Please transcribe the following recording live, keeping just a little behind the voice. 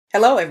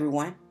Hello,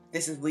 everyone.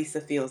 This is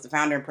Lisa Fields, the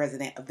founder and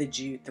president of the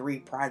Jude 3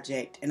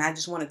 Project, and I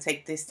just want to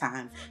take this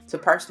time to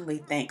personally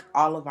thank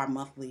all of our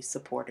monthly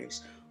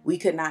supporters. We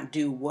could not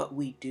do what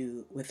we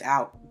do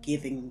without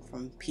giving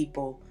from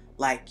people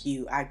like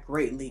you. I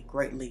greatly,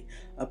 greatly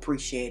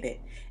appreciate it.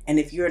 And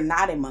if you're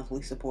not a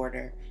monthly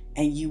supporter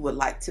and you would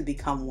like to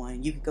become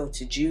one, you can go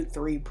to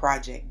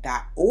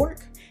jude3project.org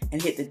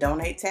and hit the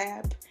donate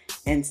tab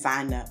and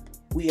sign up.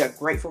 We are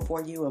grateful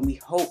for you, and we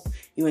hope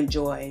you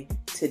enjoy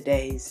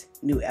today's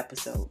new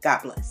episode.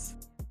 God bless.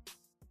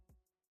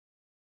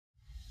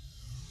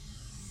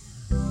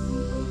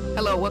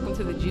 Hello, welcome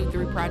to the Jude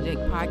 3 Project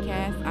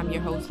podcast. I'm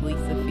your host, Lisa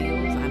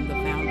Fields. I'm the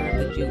founder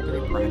of the Jude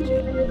 3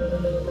 Project.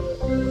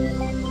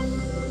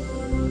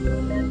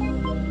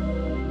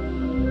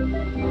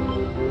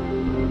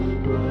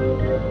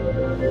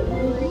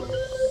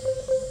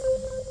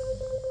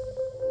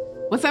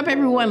 What's up,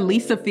 everyone?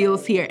 Lisa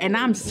Fields here, and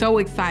I'm so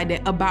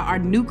excited about our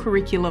new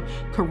curriculum,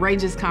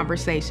 Courageous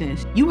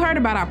Conversations. You heard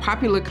about our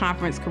popular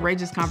conference,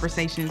 Courageous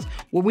Conversations,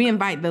 where we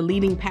invite the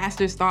leading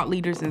pastors, thought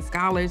leaders, and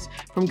scholars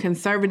from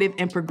conservative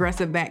and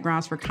progressive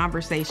backgrounds for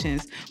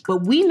conversations.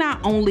 But we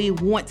not only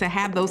want to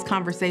have those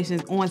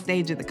conversations on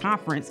stage at the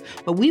conference,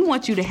 but we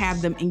want you to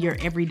have them in your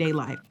everyday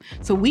life.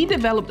 So we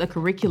developed a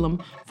curriculum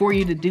for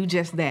you to do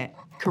just that.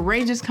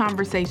 Courageous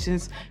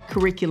Conversations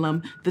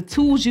curriculum, the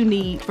tools you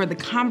need for the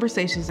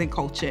conversations in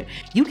culture.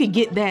 You can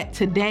get that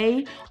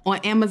today on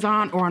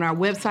Amazon or on our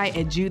website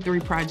at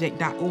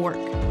jude3project.org.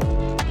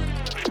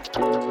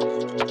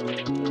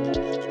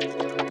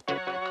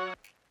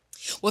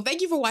 Well,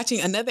 thank you for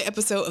watching another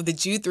episode of the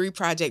Jude 3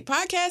 Project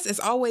podcast. As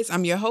always,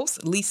 I'm your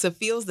host, Lisa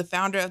Fields, the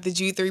founder of the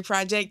Jude 3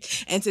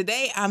 Project. And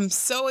today I'm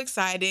so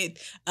excited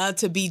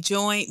to be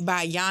joined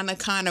by Yana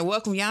Connor.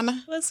 Welcome,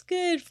 Yana. What's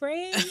good,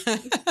 friend?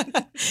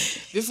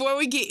 Before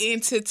we get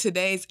into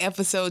today's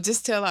episode,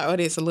 just tell our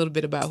audience a little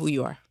bit about who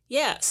you are.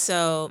 Yeah,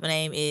 so my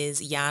name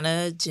is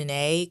Yana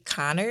Janae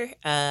Connor.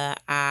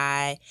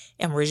 I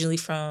am originally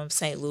from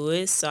St.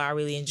 Louis, so I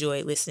really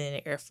enjoyed listening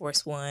to Air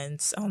Force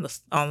Ones on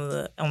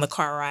the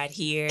car ride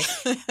here.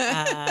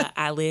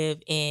 I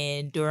live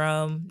in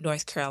Durham,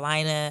 North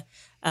Carolina.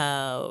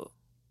 I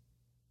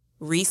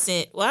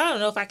don't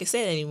know if I can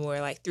say it anymore.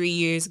 Like 3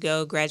 years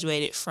ago,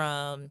 graduated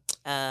from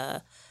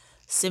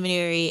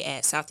seminary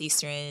at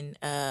Southeastern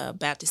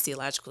Baptist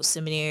Theological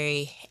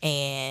Seminary,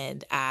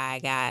 and I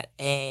got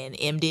an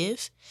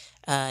MDiv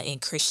in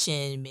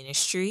Christian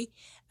ministry.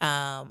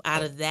 Out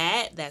of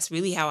that's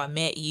really how I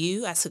met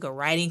you. I took a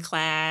writing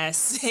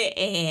class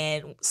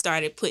and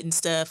started putting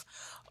stuff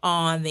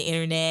on the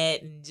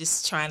internet and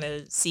just trying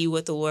to see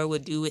what the Lord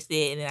would do with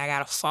it. And then I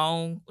got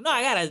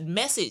a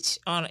message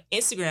on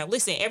Instagram.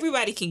 Listen,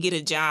 everybody can get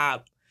a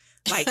job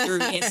like through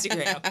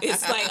Instagram.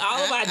 It's like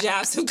all of my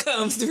jobs have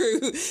come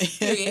through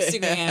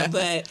Instagram.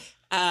 But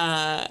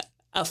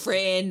a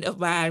friend of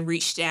mine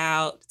reached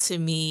out to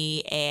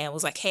me and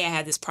was like, hey, I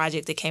had this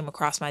project that came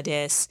across my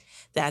desk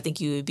that I think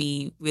you would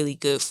be really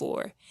good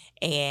for.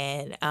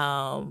 And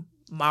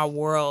my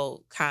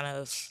world kind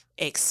of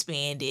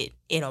expanded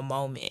in a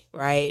moment,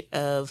 right?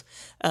 Of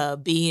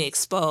being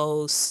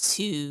exposed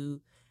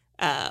to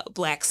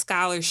Black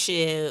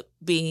scholarship,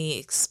 being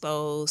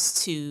exposed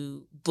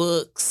to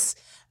books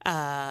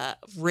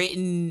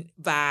written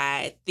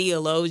by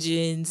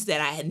theologians that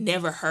I had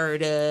never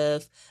heard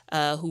of,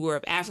 who were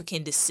of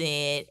African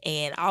descent.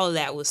 And all of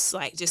that was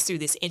like just through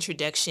this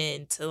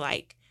introduction to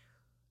like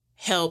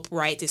help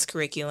write this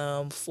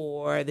curriculum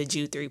for the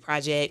Jude 3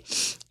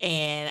 Project.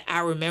 And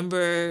I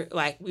remember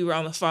like we were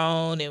on the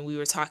phone and we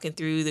were talking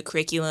through the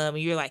curriculum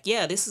and you were like,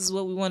 yeah, this is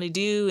what we want to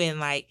do. And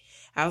like,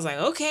 I was like,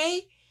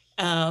 okay.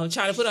 Trying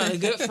to put on a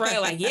good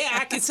front, like, yeah,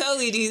 I could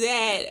totally do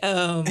that.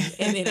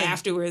 And then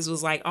afterwards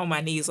was like on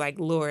my knees, like,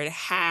 Lord,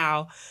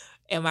 how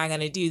am I going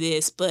to do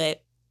this?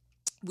 But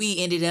we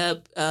ended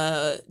up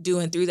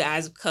doing Through the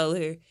Eyes of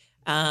Color.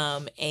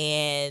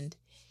 And,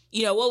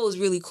 you know, what was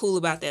really cool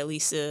about that,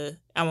 Lisa,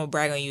 I'm going to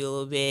brag on you a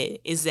little bit,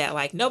 is that,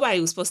 like,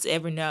 nobody was supposed to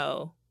ever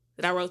know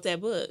that I wrote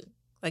that book.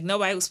 Like,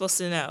 nobody was supposed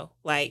to know.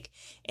 Like,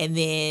 and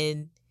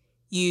then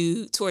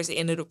you, towards the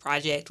end of the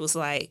project, was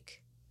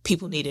like,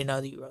 people need to know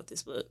that you wrote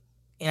this book.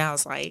 And I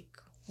was like,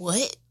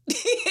 what?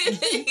 Like,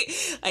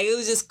 it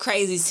was just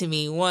crazy to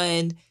me.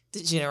 One,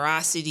 the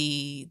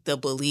generosity, the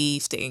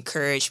belief, the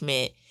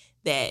encouragement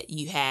that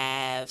you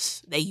have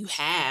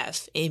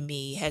in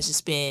me has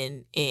just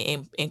been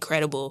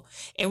incredible.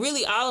 And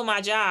really all of my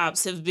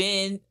jobs have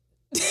been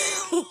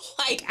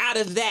like out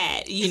of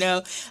that, you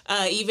know.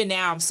 Even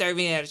now I'm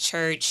serving at a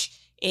church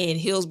in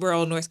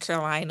Hillsborough, North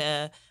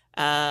Carolina,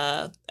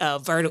 a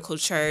vertical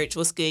church.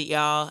 What's good,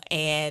 y'all?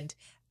 And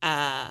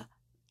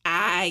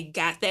I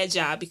got that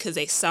job because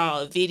they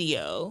saw a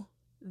video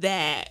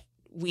that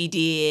we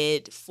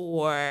did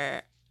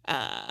for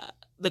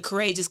the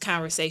Courageous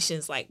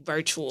Conversations like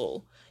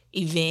virtual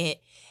event.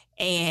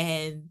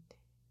 And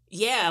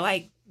yeah,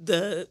 like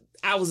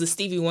I was a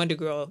Stevie Wonder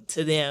girl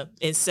to them.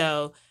 And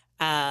so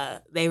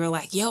they were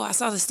like, yo, I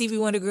saw the Stevie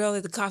Wonder girl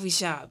at the coffee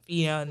shop,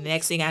 you know, and the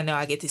next thing I know,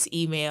 I get this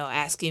email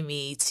asking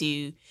me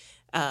to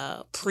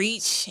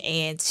preach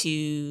and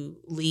to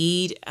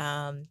lead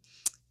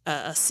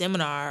a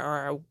seminar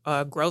or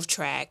a growth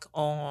track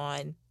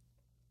on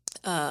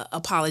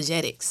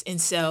apologetics. And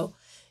so,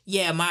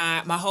 yeah,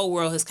 my whole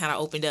world has kind of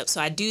opened up. So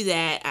I do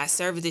that. I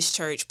serve at this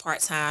church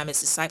part-time as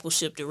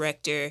discipleship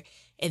director.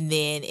 And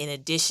then in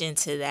addition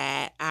to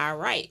that, I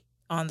write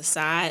on the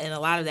side. And a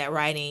lot of that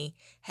writing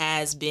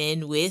has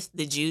been with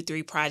the Jude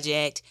 3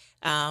 Project.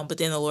 But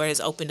then the Lord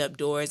has opened up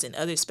doors in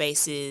other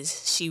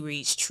spaces. She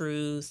Reached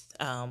Truth,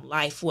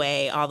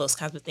 Lifeway, all those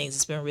kinds of things.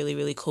 It's been really,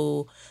 really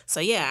cool. So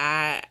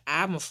yeah,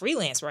 I'm a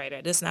freelance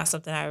writer. That's not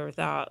something I ever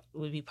thought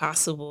would be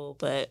possible,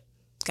 but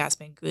God's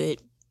been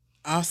good.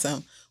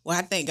 Awesome. Well,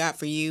 I thank God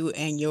for you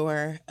and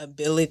your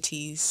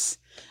abilities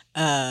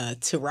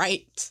to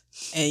write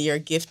and your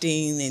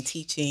gifting and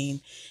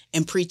teaching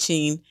and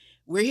preaching.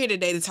 We're here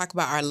today to talk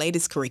about our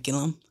latest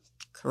curriculum,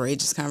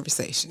 Courageous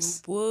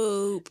Conversations.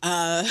 Whoop.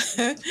 As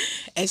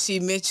she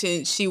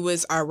mentioned, she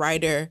was our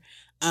writer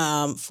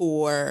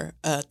for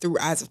Through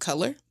Eyes of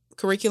Color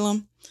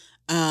curriculum.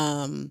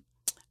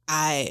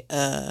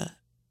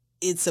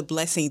 It's a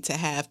blessing to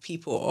have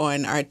people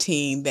on our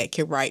team that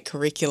can write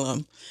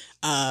curriculum.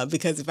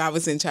 Because if I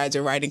was in charge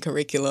of writing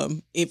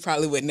curriculum, it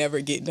probably would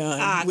never get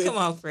done. Come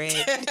on,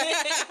 Fred.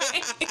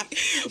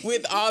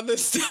 With all the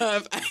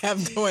stuff I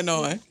have going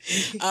on.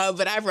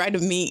 But I write a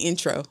mean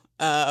intro.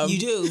 You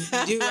do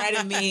write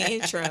a mean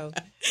intro.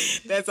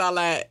 That's all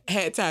I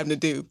had time to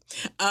do.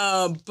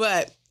 So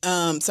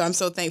I'm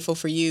so thankful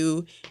for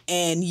you.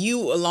 And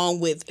you,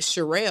 along with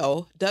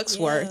Sherelle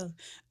Ducksworth,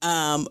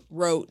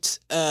 wrote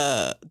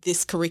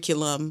this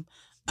curriculum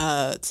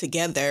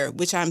together,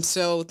 which I'm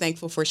so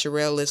thankful for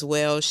Sherelle as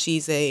well.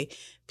 She's a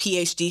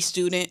PhD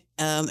student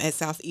at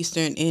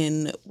Southeastern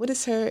in,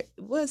 what's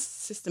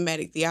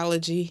systematic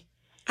theology?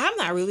 I'm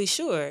not really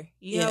sure.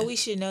 You know, we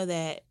should know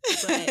that.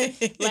 But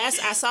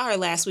I saw her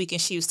last week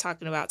and she was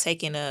talking about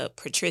taking a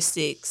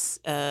patristics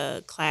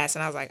class,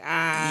 and I was like,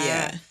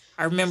 I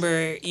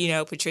remember,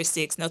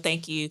 patristics. No,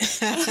 thank you.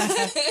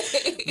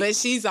 But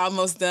she's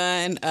almost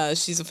done.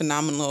 She's a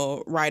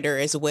phenomenal writer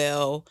as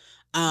well.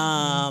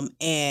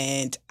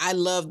 And I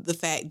love the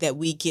fact that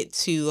we get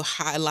to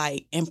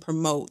highlight and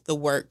promote the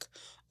work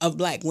of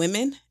Black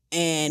women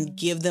and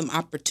give them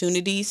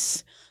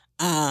opportunities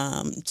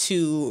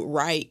to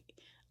write,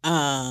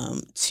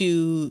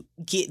 to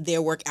get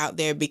their work out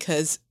there,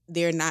 because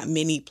there are not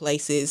many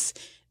places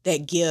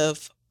that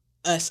give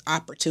us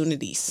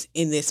opportunities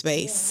in this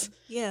space.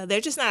 Yeah,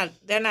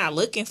 they're not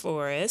looking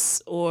for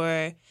us,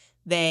 or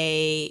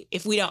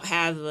if we don't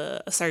have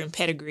a certain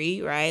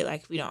pedigree, right?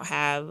 Like if we don't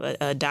have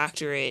a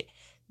doctorate,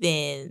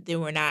 then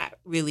we're not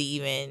really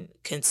even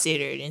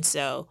considered. And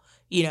so,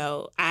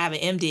 I have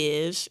an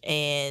MDiv,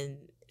 and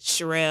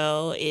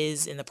Sherelle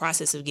is in the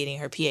process of getting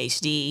her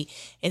PhD.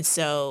 And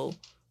so,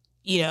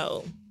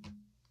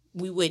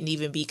 we wouldn't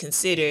even be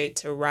considered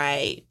to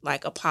write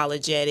like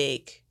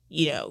apologetic,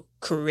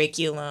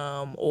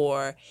 curriculum,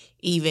 or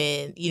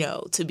even,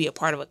 to be a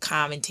part of a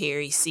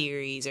commentary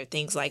series or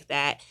things like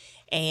that.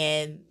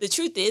 And the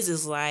truth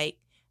is like,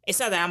 it's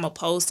not that I'm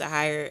opposed to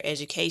higher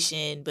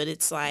education, but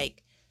it's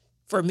like,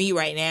 for me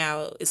right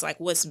now, it's like,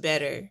 what's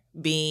better,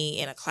 being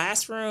in a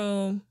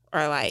classroom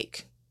or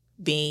like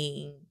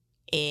being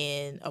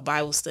in a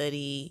Bible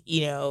study,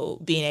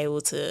 being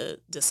able to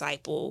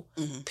disciple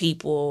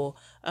people,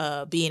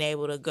 being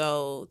able to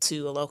go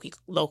to a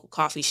local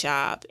coffee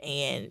shop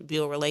and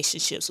build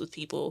relationships with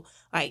people.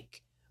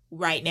 Like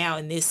right now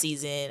in this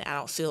season, I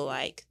don't feel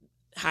like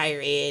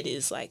higher ed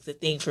is like the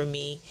thing for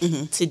me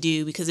to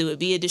do, because it would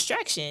be a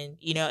distraction,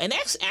 and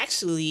that's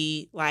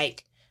actually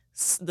like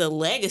the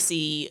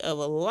legacy of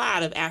a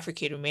lot of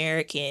African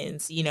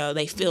Americans.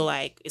 They feel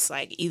like it's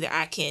like either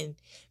I can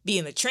be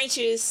in the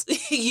trenches,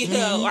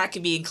 or I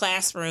can be in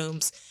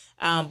classrooms.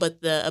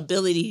 But the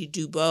ability to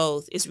do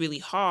both is really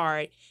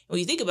hard. When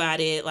you think about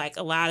it, like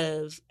a lot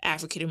of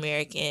African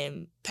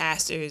American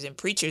pastors and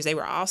preachers, they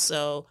were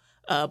also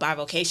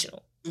bivocational.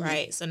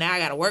 Right. So now I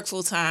got to work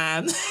full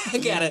time. I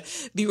got to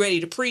be ready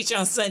to preach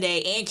on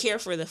Sunday and care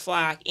for the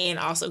flock and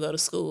also go to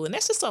school. And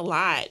that's just a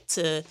lot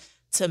to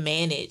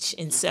manage.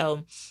 And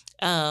so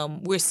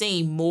we're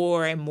seeing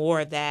more and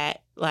more of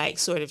that like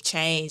sort of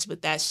change.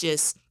 But that's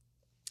just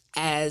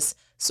as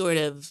sort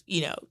of,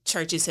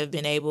 churches have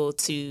been able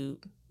to,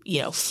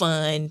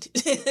 fund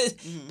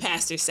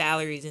pastor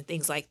salaries and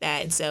things like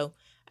that. And so,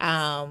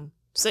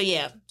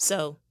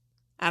 so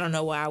I don't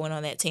know why I went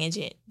on that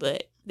tangent,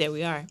 but there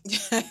we are.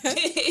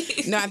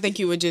 No, I think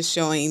you were just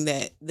showing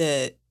that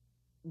the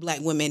Black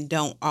women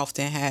don't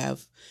often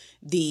have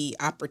the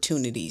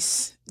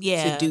opportunities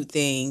to do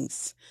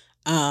things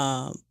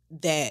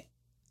that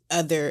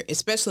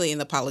especially in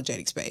the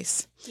apologetic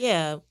space.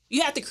 Yeah.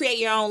 You have to create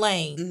your own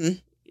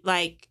lane.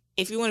 Like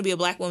if you want to be a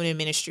Black woman in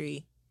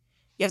ministry,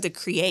 you have to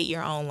create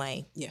your own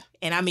lane. Yeah.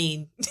 And I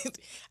mean,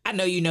 I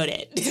know you know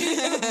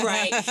that,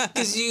 right?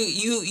 Because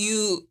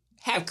you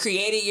have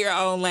created your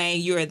own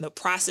lane. You're in the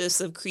process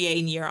of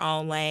creating your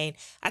own lane.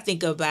 I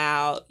think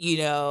about,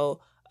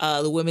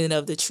 the Women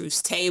of the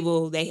Truth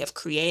Table. They have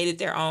created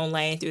their own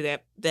lane through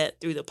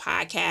through the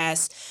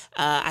podcast.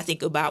 I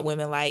think about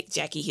women like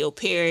Jackie Hill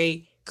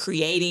Perry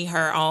creating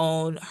her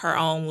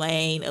own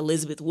lane,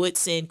 Elizabeth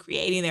Woodson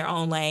creating their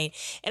own lane.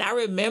 And I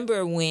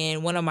remember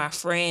when one of my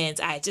friends,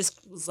 I just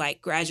was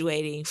like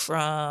graduating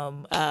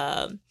from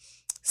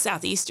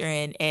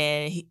Southeastern,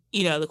 and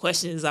the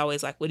question is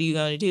always like, what are you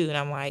going to do? And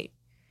I'm like,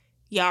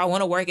 y'all, I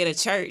want to work at a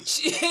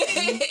church.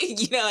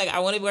 I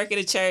want to work at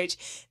a church.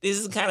 This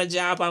is the kind of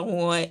job I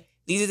want.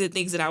 These are the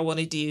things that I want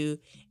to do.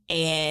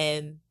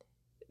 And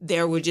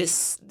there were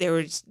just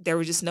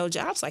no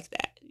jobs like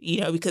that,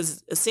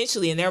 because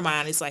essentially in their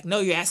mind, it's like, no,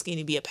 you're asking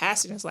to be a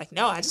pastor. And it's like,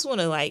 no, I just want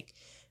to like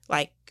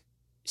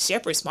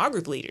shepherd small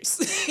group leaders,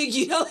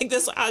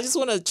 this. I just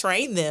want to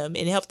train them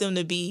and help them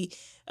to be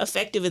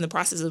effective in the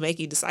process of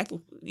making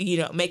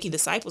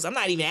disciples. I'm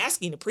not even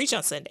asking to preach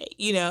on Sunday,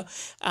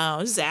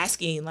 I'm just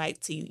asking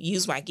to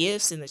use my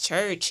gifts in the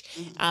church.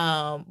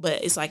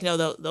 But it's like, no,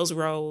 those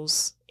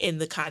roles in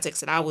the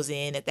context that I was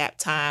in at that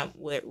time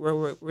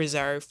were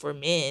reserved for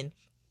men.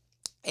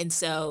 And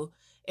so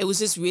it was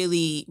just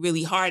really,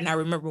 really hard. And I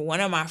remember one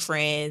of my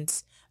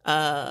friends,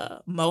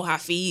 Mo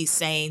Hafiz,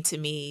 saying to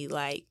me,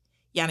 like,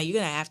 Yana, you're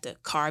going to have to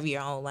carve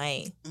your own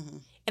lane. Mm-hmm.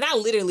 And I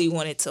literally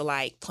wanted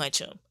to punch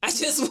him. I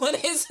just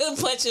wanted to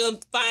punch him,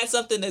 find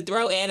something to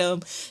throw at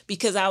him,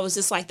 because I was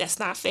just like, that's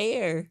not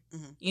fair.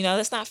 Mm-hmm.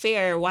 That's not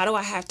fair. Why do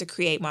I have to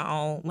create my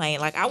own lane?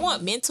 I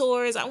want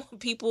mentors. I want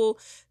people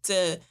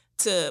to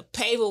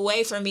pave a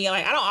way for me.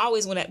 I don't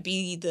always want to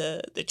be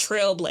the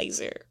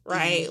trailblazer,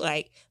 right?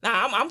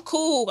 Mm-hmm. I'm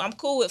cool. I'm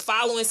cool with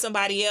following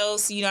somebody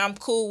else. I'm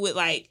cool with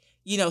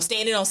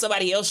standing on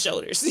somebody else's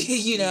shoulders.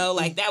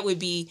 Mm-hmm. that would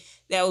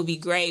be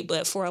great.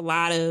 But for a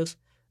lot of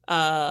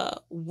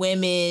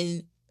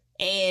women,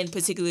 and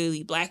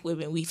particularly Black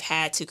women, we've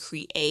had to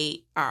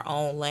create our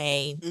own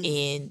lane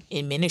mm-hmm.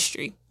 in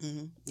ministry.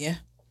 Mm-hmm. Yeah.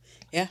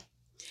 Yeah.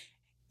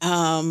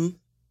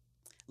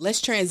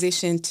 Let's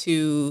transition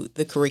to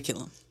the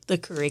curriculum.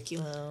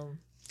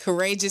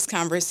 Courageous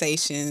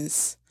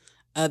Conversations,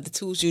 the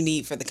tools you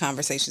need for the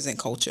conversations and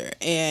culture.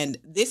 And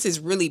this is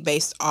really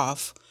based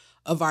off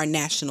of our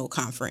national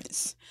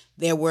conference.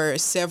 There were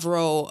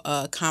several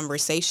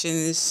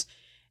conversations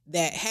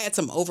that had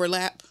some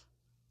overlap,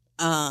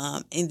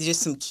 and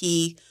just some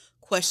key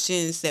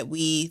questions that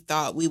we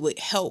thought we would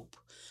help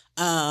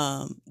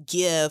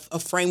give a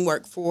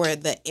framework for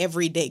the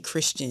everyday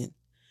Christian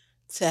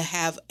to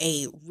have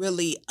a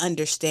really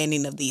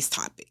understanding of these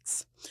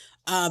topics.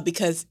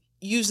 Because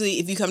usually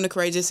if you come to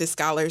Courageous, it's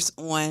scholars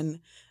on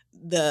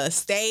the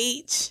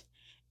stage.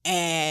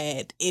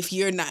 And if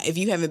you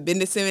haven't been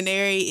to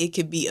seminary, it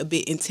could be a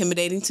bit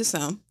intimidating to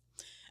some.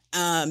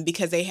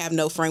 Because they have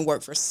no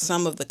framework for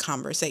some of the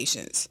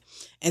conversations.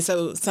 And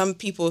so some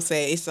people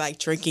say it's like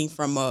drinking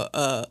from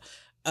a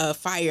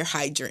fire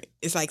hydrant.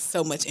 It's like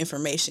so much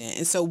information.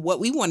 And so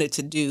what we wanted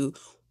to do,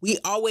 we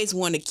always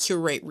want to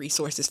curate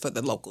resources for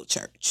the local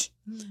church.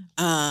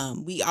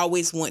 We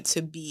always want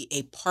to be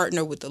a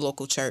partner with the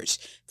local church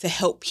to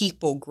help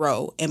people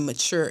grow and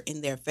mature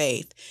in their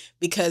faith.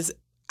 Because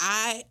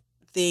I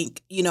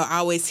think, I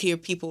always hear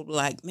people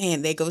like,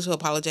 man, they go to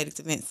apologetics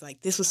events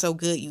like, this was so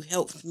good. You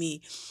helped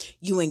me.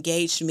 You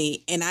engaged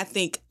me. And I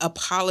think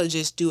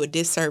apologists do a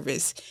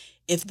disservice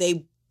if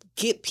they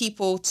get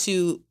people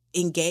to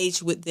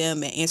engage with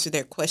them and answer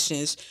their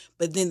questions,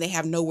 but then they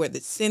have nowhere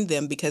to send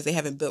them because they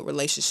haven't built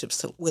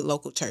relationships with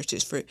local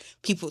churches for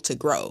people to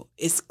grow.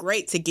 It's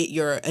great to get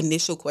your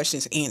initial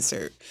questions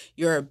answered,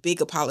 your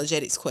big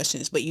apologetics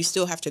questions, but you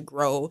still have to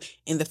grow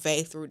in the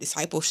faith through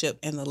discipleship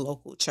in the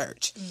local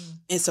church.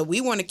 And so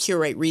we want to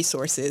curate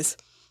resources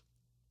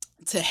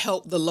to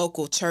help the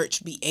local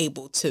church be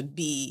able to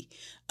be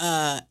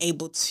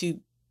equipped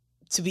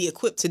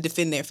to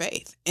defend their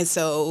faith.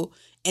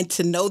 And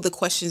to know the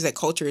questions that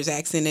culture is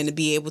asking, and to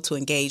be able to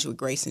engage with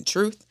grace and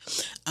truth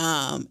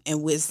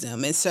and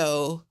wisdom. And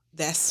so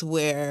that's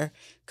where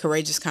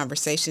Courageous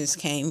Conversations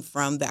came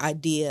from, the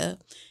idea.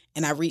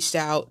 And I reached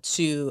out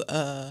to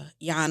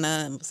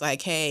Yana and was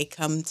like, hey,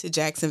 come to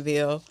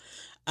Jacksonville.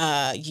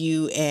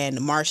 You and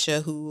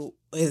Marsha, who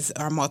is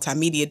our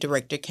multimedia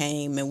director,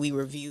 came and we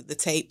reviewed the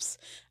tapes.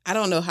 I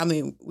don't know how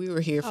many we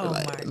were here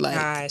for.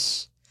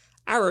 Gosh.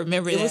 I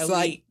remember it that was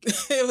week.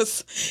 It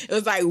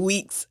was like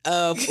weeks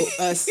of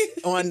us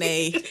on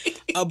a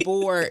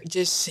board,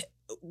 just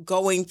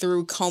combing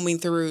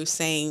through,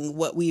 saying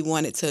what we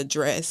wanted to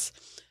address,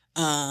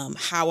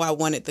 how I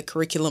wanted the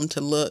curriculum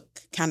to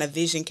look, kind of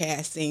vision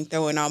casting,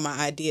 throwing all my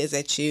ideas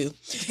at you,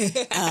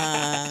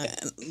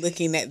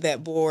 looking at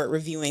that board,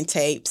 reviewing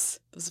tapes.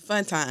 It was a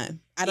fun time.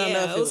 I don't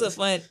know if it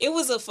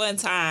was a fun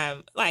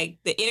time. Like,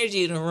 the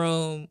energy in the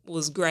room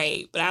was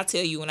great, but I'll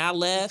tell you, when I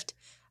left,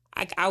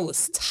 I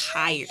was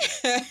tired.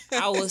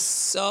 I was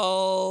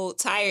so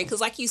tired because,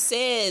 like you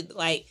said,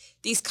 like,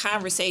 these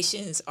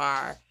conversations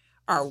are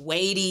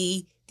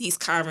weighty. These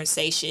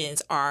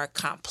conversations are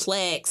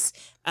complex.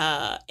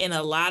 In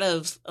a lot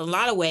of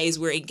ways,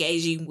 we're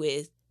engaging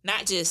with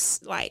not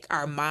just like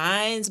our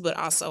minds, but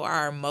also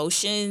our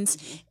emotions.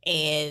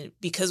 And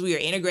because we are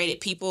integrated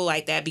people,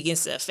 like that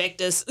begins to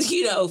affect us,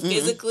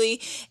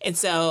 physically. And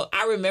so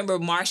I remember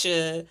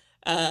Marsha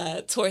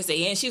towards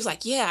the end, she was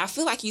like, yeah, I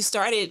feel like you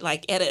started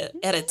like at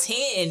a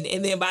 10,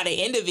 and then by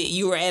the end of it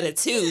you were at a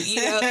 2,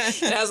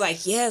 and I was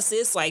like, yes,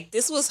 it's like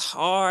this was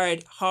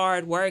hard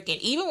work.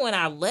 And even when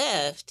I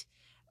left,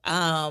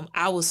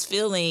 I was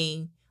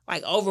feeling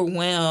like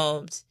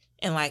overwhelmed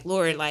and like,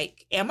 Lord,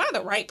 like, am I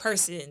the right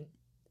person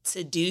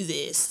to do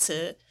this,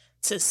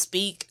 to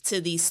speak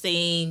to these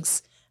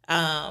things?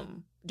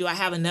 Do I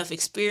have enough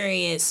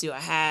experience? Do I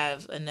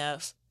have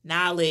enough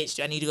knowledge?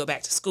 Do I need to go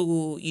back to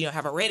school?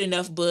 Have I read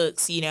enough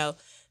books?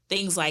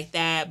 Things like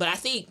that. But I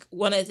think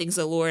one of the things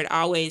the Lord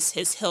always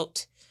has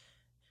helped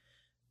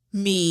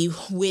me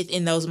with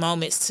in those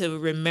moments to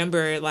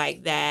remember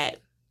like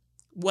that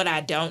what I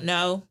don't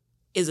know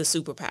is a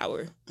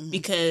superpower,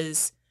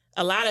 because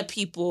a lot of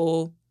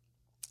people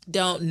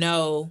don't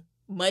know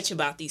much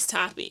about these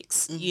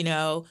topics. They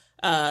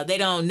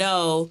don't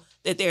know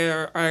that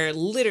there are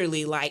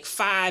literally like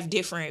 5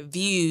 different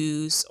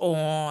views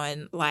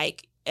on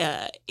like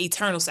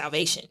eternal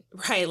salvation,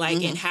 right?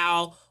 Like, and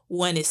how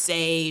one is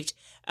saved.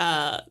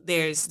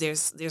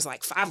 There's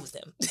like 5 of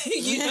them,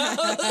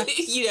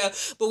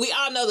 but we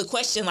all know the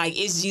question, like,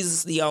 is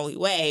Jesus the only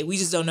way? We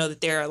just don't know that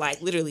there are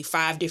like literally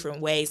 5 different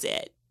ways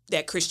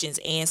that Christians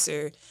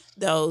answer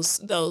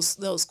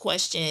those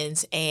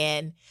questions.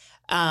 And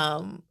so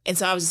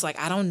I was just like,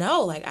 I don't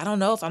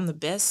know if I'm the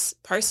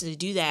best person to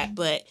do that,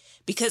 but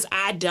because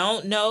I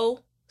don't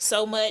know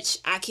so much,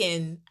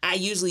 I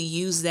usually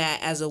use that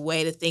as a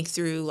way to think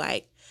through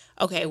like,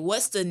 okay,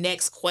 what's the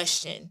next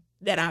question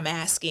that I'm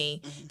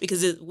asking?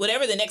 Because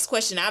whatever the next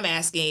question I'm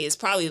asking is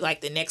probably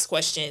like the next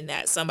question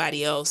that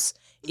somebody else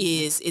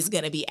is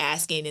going to be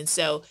asking. And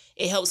so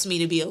it helps me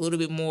to be a little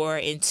bit more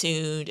in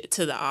tune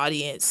to the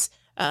audience,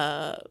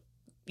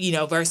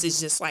 versus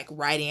just like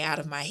writing out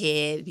of my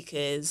head,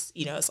 because,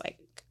 it's like,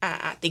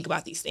 I think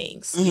about these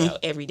things,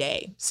 every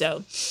day.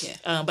 So,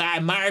 but I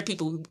admire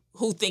people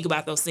who think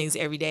about those things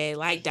every day,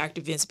 like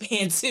Dr. Vince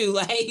Pan too.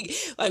 Like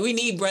we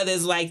need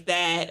brothers like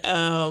that,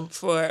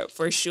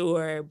 for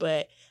sure.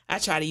 But I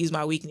try to use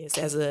my weakness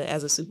as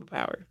a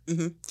superpower.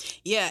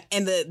 Yeah,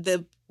 and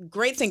the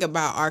great thing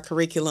about our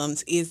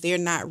curriculums is they're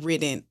not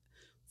written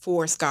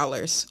for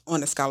scholars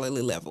on a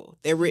scholarly level.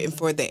 They're written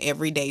for the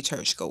everyday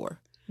churchgoer.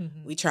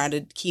 We try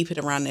to keep it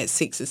around that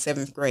 6th or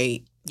 7th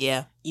grade.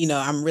 Yeah.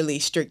 I'm really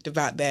strict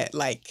about that,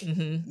 like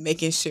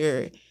making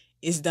sure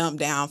it's dumbed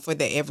down for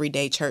the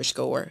everyday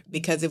churchgoer.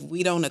 Because if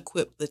we don't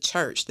equip the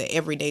church, the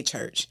everyday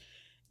church,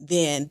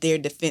 then they're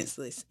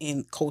defenseless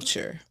in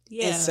culture.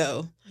 Yeah. And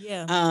so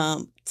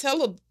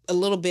tell a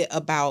little bit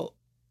about,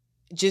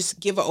 just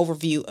give an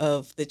overview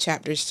of the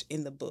chapters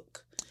in the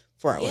book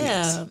for our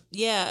audience.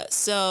 Yeah.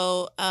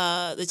 So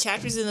the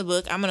chapters in the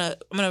book, I'm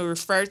gonna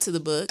refer to the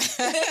book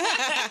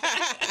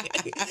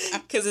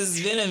because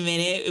it's been a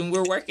minute and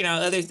we're working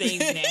on other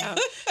things now.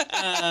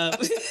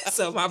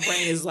 So my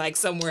brain is like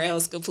somewhere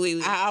else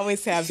completely. I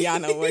always have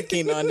Yana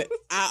working on it.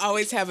 I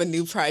always have a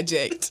new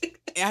project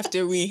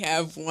after we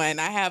have one.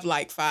 I have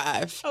like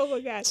 5. Oh my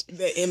gosh.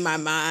 In my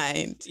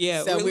mind.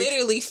 Yeah, so we're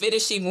literally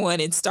finishing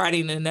one and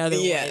starting another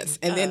one. Yes,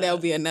 and then there'll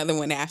be another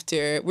one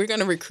after. We're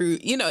going to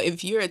recruit,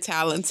 if you're a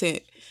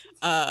talented,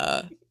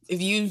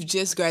 if you've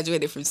just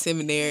graduated from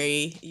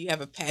seminary, you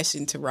have a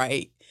passion to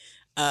write,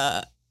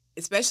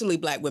 especially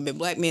Black women,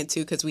 Black men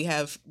too, because we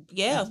have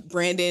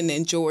Brandon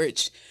and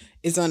George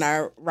is on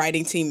our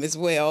writing team as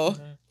well.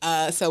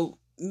 So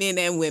men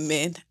and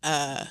women,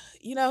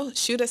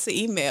 shoot us an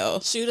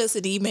email. Shoot us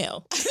an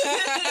email.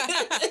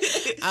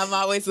 I'm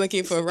always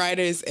looking for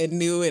writers and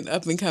new and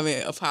up and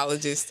coming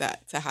apologists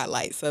to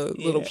highlight. So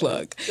little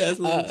plug. That's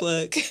a little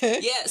plug.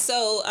 Yeah.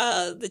 So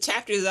the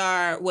chapters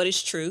are, what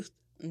is truth?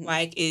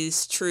 Like,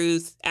 is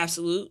truth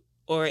absolute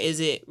or is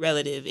it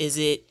relative? Is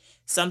it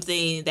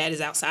something that is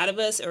outside of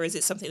us, or is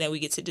it something that we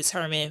get to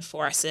determine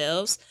for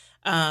ourselves?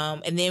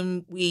 And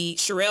then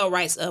Sherelle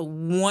writes a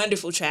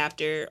wonderful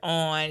chapter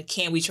on,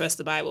 can we trust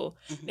the Bible?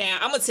 Now,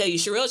 I'm going to tell you,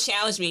 Sherelle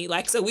challenged me.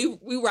 Like, so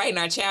we writing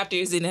our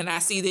chapters, and then I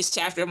see this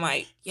chapter. I'm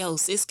like, yo,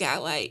 she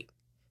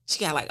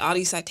got all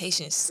these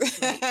citations.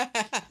 Like,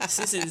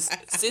 sis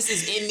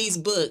is in these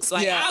books.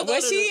 Like,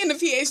 she in the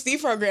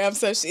PhD program,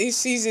 so she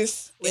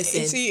just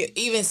listen.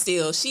 Even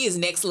still, she is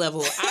next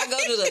level. I go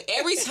to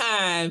every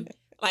time.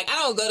 Like, I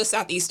don't go to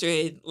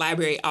Southeastern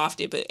Library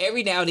often, but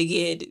every now and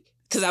again,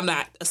 because I'm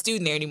not a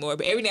student there anymore,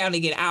 but every now and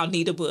again, I'll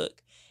need a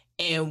book.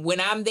 And when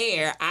I'm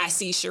there, I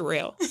see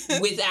Sherelle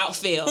without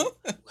fail.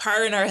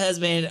 Her and her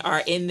husband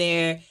are in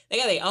there. They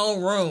got their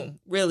own room,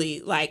 really,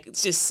 like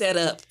just set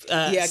up.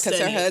 Because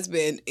her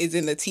husband is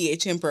in the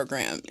THM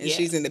program and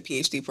she's in the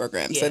PhD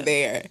program. Yeah. So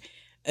they're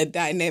a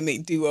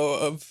dynamic duo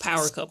of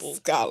power couple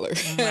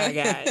scholars. Oh my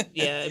God.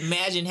 Yeah.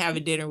 Imagine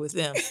having dinner with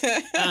them.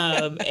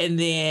 And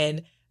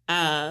then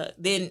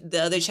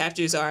the other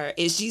chapters are,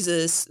 is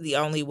Jesus the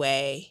only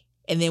way?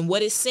 And then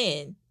what is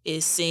sin?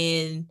 Is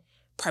sin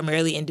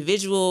primarily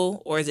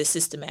individual, or is it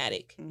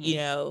systematic?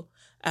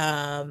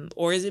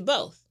 Or is it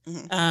both?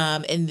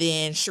 And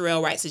then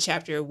Sherelle writes a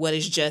chapter, What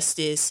is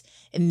Justice?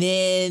 And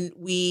then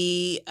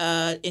we,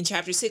 in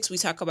chapter 6, we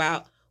talk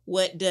about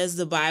what does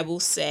the Bible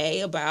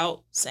say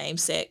about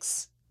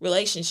same-sex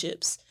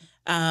relationships.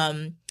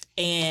 And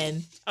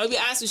I'll be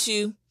honest with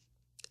you,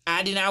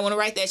 I did not want to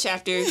write that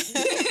chapter.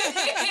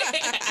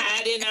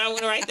 I did not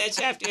want to write that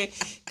chapter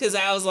because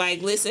I was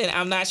like, listen,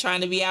 I'm not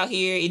trying to be out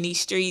here in these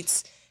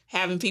streets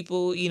having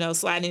people,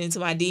 sliding into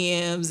my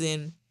DMs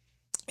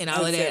and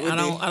all of that. I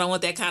don't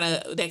want that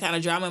kind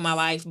of drama in my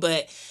life.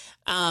 But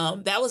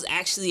that was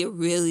actually a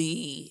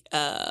really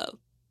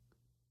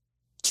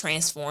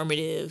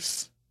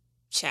transformative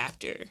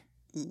chapter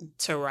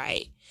to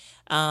write.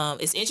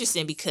 It's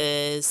interesting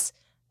because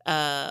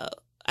I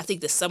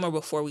think the summer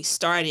before we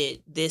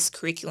started this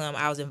curriculum,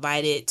 I was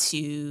invited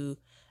to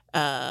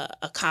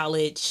a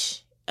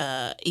college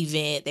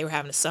event. They were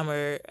having a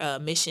summer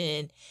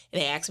mission,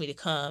 and they asked me to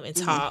come and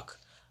talk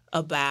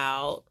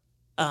about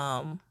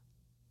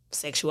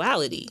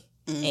sexuality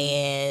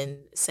and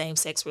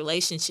same-sex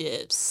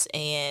relationships.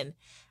 And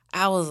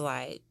I was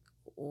like,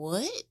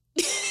 what?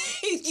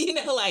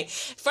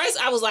 First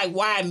I was like,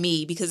 why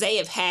me? Because they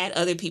have had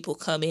other people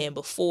come in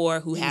before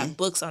who have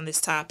books on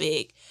this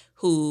topic,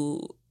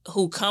 who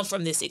come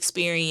from this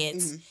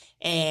experience.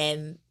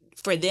 And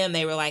for them,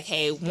 they were like,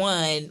 hey,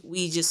 one,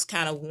 we just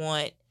kind of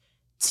want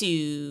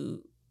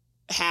to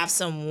have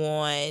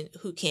someone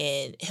who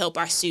can help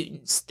our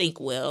students think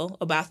well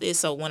about this.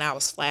 So when I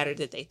was flattered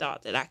that they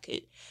thought that I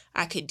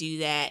could do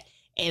that,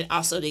 and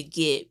also to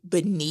get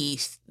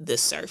beneath the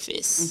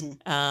surface.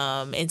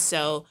 And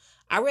so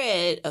I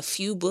read a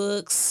few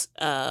books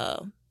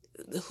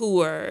who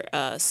were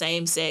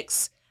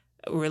same-sex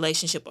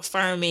relationship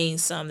affirming,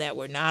 some that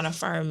were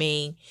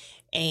non-affirming.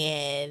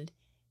 And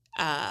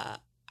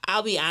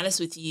I'll be honest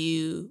with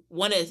you,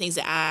 one of the things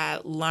that I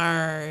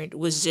learned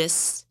was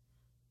just,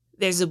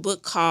 there's a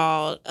book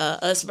called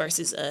Us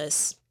Versus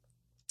Us,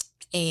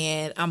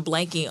 and I'm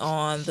blanking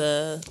on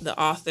the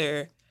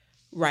author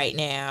right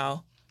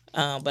now,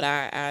 but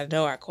I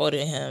know I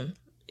quoted him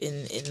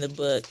in the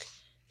book.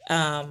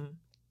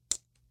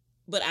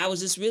 But I was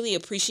just really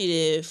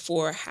appreciative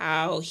for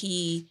how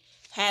he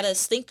had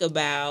us think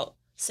about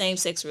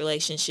same-sex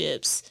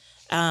relationships,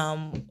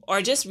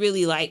 or just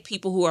really like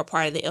people who are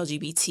part of the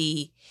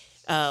LGBT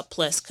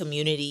plus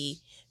community,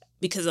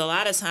 because a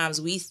lot of times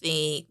we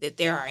think that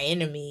they're our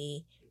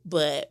enemy,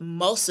 but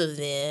most of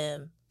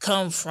them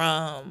come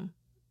from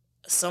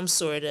some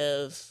sort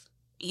of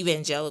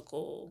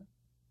evangelical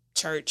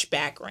church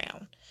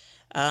background.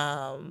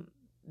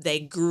 They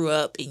grew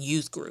up in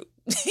youth group,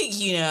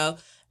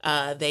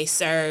 they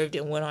served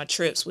and went on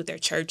trips with their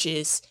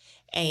churches,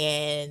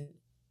 and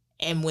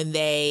when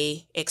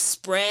they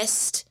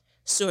expressed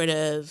sort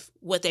of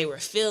what they were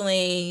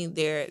feeling,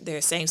 their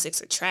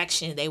same-sex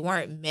attraction, they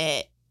weren't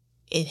met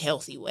in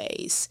healthy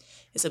ways.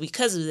 And so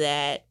because of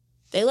that,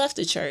 they left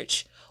the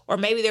church. Or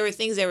maybe there were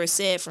things that were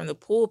said from the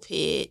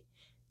pulpit,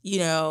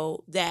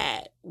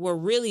 that were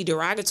really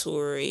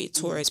derogatory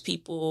towards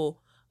people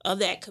of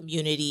that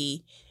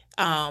community,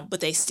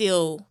 but they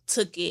still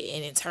took it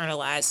and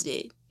internalized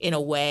it in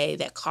a way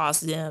that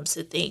caused them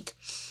to think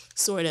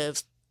sort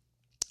of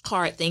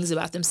hard things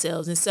about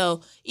themselves. And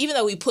so even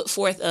though we put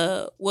forth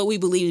what we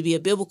believe to be a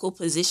biblical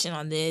position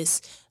on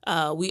this,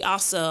 we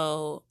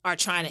also are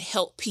trying to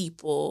help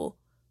people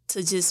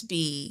to just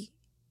be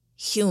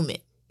human,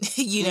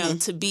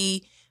 to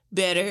be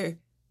better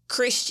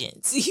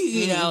Christians,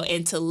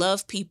 and to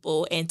love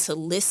people and to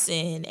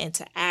listen and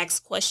to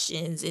ask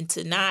questions and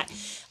to not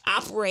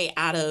operate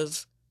out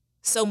of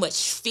so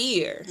much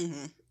fear,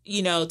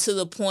 to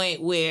the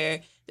point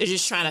where they're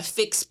just trying to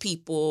fix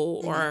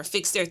people or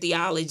fix their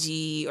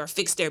theology or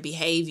fix their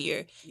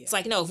behavior. Yeah. It's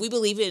like, no, if we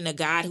believe in a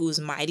God who is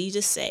mighty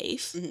to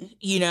save,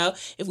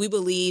 if we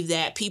believe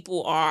that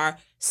people are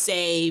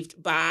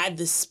saved by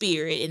the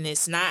Spirit and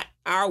it's not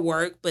our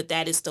work, but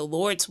that is the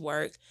Lord's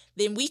work,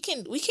 then we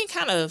can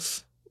kind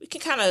of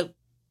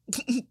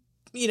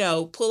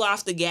pull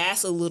off the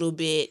gas a little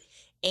bit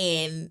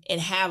and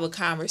have a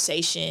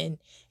conversation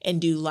and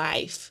do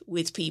life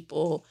with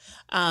people.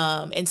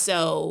 And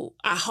so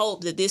I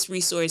hope that this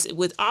resource,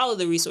 with all of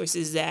the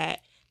resources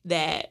that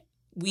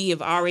we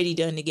have already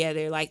done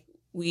together, like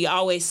we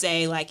always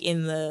say, like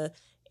in the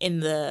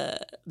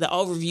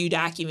overview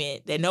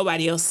document that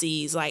nobody else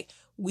sees, like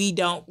we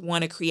don't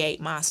want to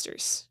create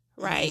monsters,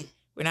 right?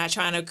 We're not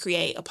trying to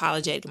create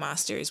apologetic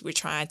monsters. We're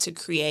trying to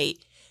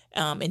create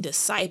and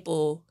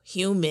disciple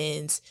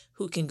humans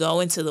who can go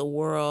into the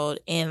world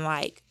and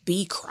like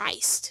be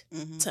Christ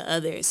to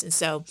others. And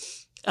so,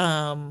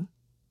 so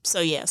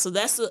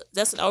that's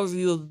an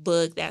overview of the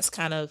book. That's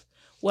kind of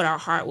what our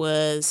heart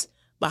was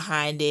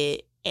behind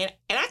it. And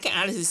I can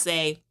honestly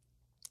say,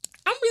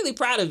 I'm really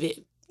proud of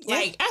it. Yeah.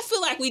 Like, I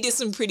feel like we did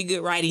some pretty good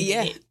writing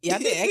in it. Yeah, I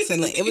did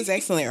excellent. It was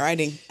excellent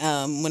writing.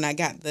 When I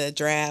got the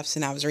drafts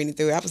and I was reading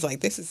through it, I was like,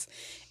 this is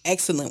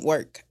excellent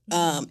work.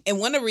 And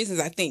one of the reasons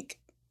I think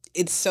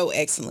it's so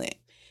excellent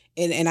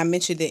and I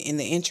mentioned it in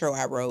the intro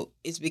I wrote,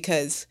 is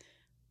because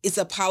it's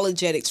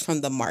apologetics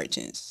from the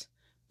margins.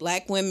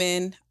 Black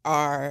women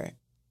are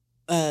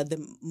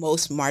the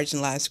most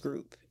marginalized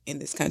group in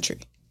this country.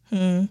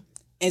 And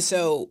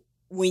so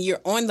when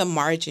you're on the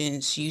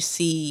margins, you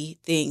see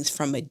things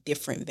from a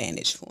different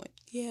vantage point.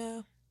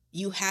 Yeah.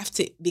 You have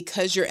to,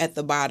 because you're at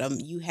the bottom,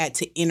 you had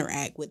to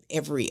interact with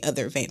every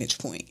other vantage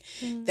point.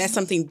 That's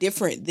something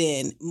different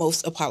than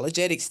most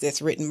apologetics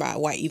that's written by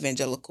white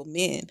evangelical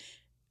men.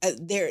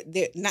 They're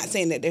not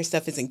saying that their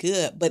stuff isn't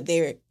good, but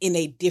they're in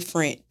a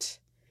different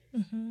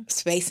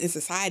space in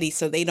society,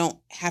 so they don't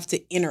have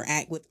to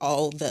interact with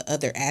all the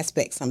other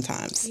aspects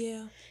sometimes.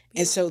 Yeah.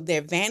 And so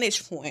their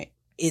vantage point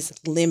is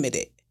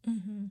limited.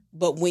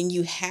 But when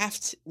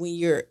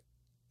you're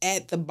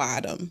at the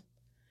bottom,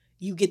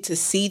 you get to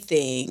see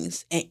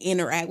things and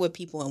interact with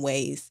people in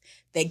ways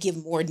that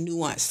give more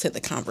nuance to the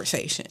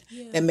conversation,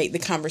 that make the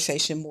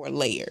conversation more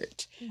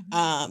layered,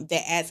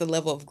 that adds a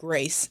level of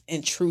grace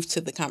and truth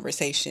to the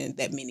conversation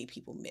that many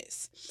people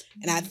miss.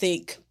 And I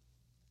think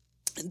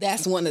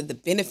that's one of the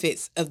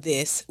benefits of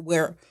this,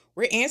 where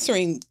we're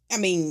answering, I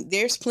mean,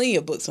 there's plenty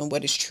of books on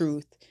what is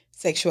truth,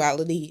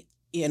 sexuality,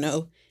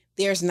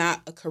 there's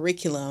not a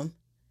curriculum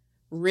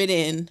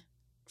written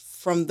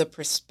from the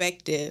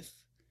perspective,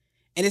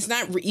 and it's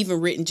not even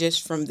written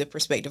just from the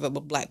perspective of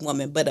a Black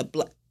woman, but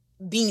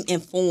being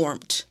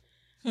informed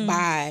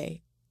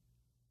by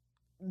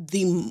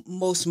the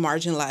most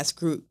marginalized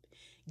group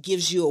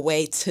gives you a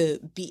way to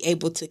be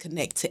able to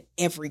connect to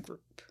every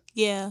group.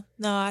 Yeah.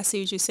 No, I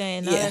see what you're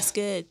saying. No, that's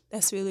good.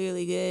 That's really,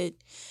 really good.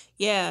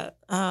 Yeah.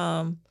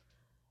 I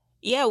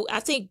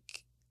think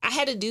I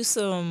had to do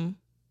some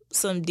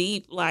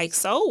deep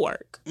soul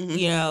work,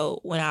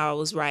 when I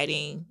was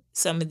writing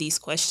some of these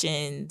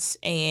questions.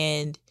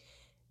 And,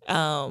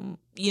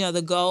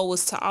 the goal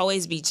was to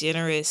always be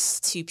generous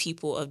to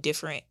people of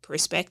different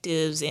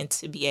perspectives and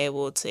to be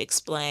able to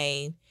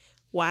explain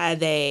why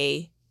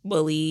they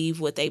believe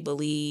what they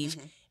believe.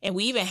 And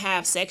we even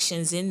have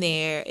sections in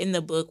there in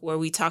the book where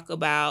we talk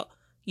about,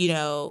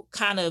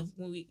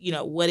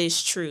 what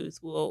is truth?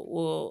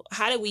 Well,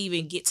 how do we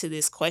even get to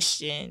this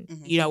question,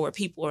 where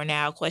people are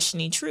now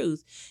questioning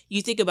truth?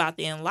 You think about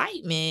the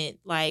Enlightenment,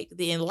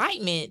 the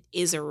Enlightenment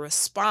is a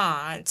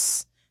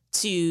response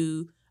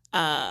to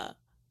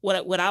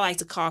what I like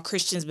to call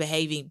Christians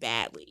behaving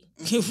badly,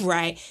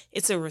 right?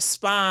 It's a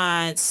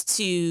response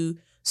to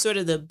sort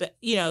of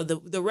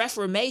the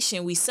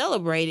Reformation. We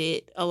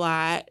celebrated a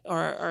lot,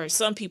 or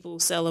some people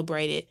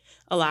celebrated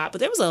a lot, but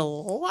there was a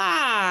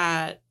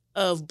lot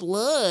of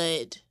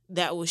blood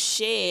that was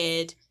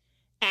shed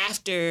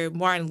after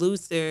Martin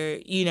Luther,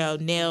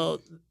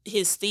 nailed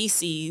his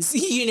theses,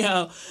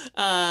 to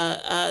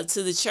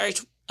the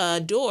church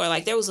door.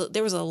 There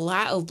was a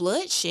lot of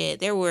bloodshed.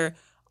 There were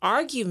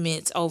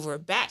arguments over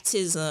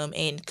baptism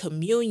and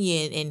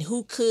communion and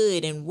who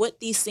could and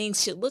what these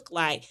things should look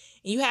like.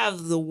 And you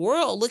have the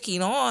world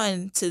looking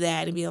on to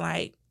that and being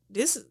like,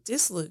 this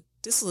look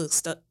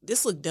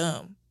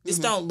dumb. This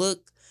don't look.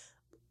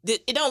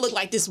 It don't look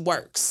like this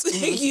works.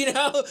 It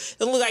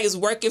don't look like it's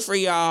working for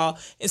y'all.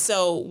 And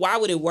so why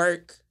would it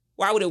work?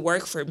 Why would it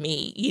work for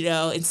me?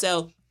 And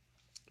so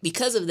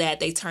because of that,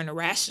 they turn to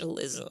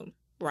rationalism,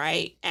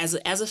 right? As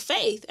a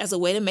faith, as a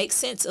way to make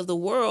sense of the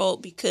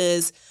world,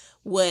 because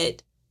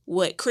what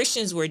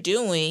Christians were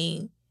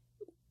doing,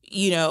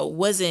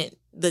 was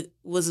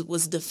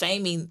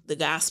defaming the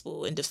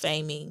gospel and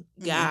defaming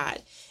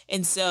God.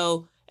 And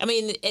so,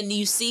 and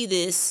you see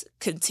this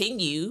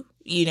continue,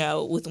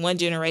 with one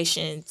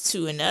generation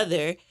to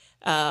another,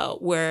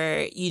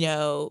 where,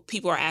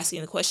 people are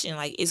asking the question,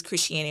 is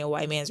Christianity a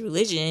white man's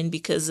religion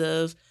because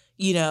of,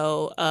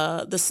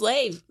 the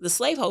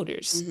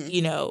slaveholders,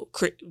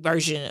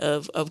 version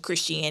of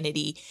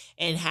Christianity,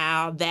 and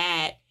how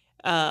that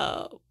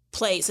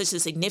played such a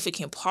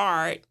significant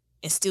part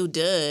and still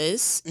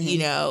does,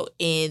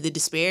 in the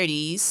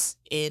disparities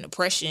and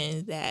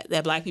oppression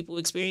that Black people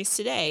experience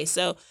today.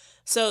 So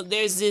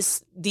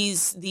there's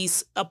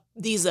these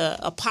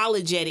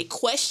apologetic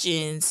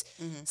questions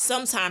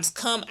sometimes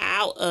come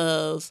out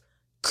of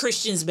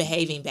Christians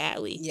behaving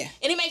badly. Yeah.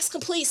 And it makes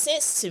complete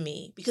sense to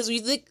me, because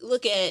we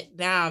look at,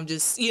 now I'm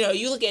just,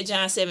 you look at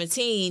John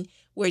 17,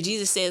 where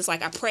Jesus says,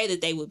 I pray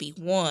that they would be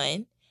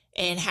one,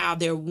 and how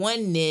their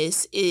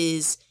oneness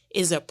is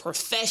a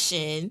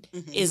profession,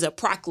 is a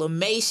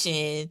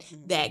proclamation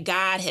that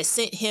God has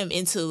sent him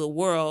into the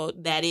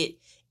world, that it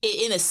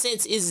in a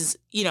sense is,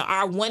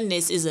 our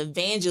oneness is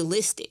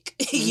evangelistic,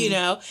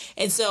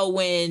 And so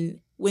when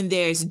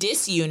there's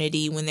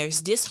disunity, when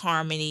there's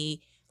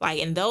disharmony,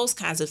 and those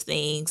kinds of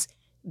things,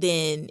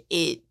 then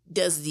it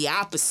does the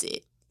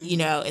opposite.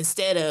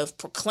 Instead of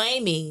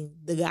proclaiming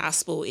the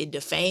gospel, it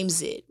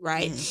defames it,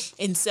 right?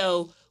 And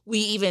so we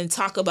even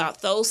talk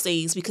about those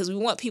things because we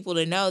want people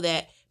to know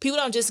that people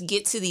don't just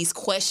get to these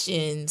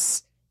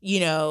questions,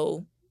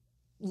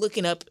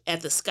 looking up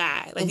at the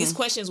sky. These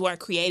questions weren't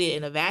created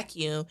in a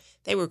vacuum.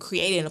 They were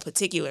created in a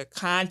particular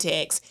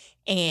context.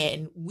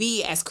 And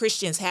we as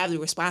Christians have the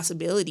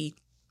responsibility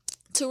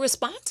to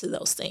respond to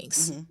those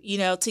things, you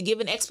know, to give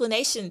an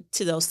explanation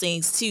to those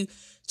things, to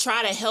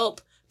try to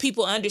help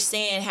people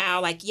understand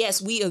how, like,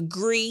 yes, we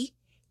agree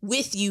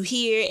with you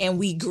here and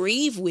we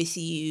grieve with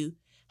you.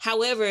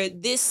 However,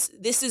 this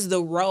is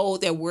the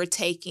road that we're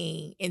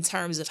taking in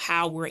terms of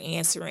how we're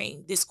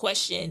answering this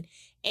question,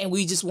 and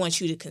we just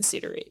want you to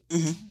consider it.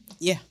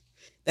 Yeah,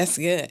 that's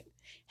good.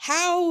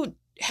 How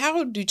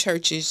do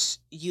churches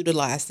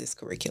utilize this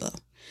curriculum?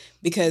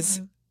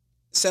 Because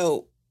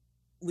so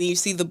when you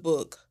see the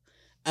book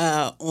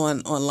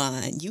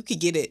online, you could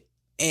get it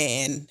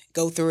and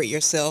go through it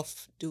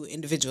yourself, do an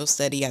individual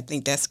study. I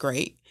think that's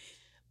great.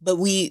 But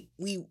we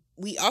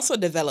also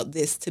developed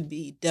this to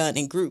be done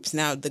in groups.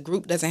 Now, the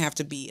group doesn't have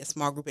to be a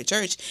small group at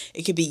church.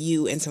 It could be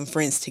you and some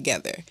friends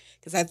together,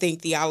 because I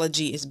think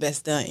theology is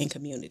best done in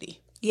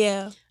community.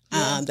 Yeah.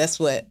 That's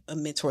what a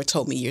mentor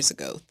told me years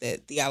ago,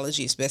 that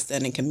theology is best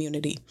done in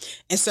community.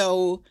 And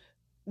so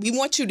we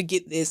want you to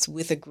get this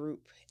with a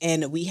group,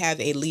 and we have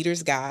a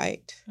leader's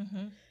guide.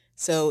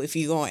 So if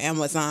you go on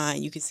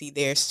Amazon, you can see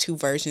there's 2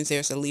 versions.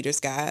 There's a leader's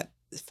guide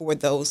for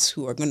those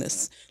who are going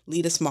to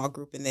lead a small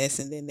group in this,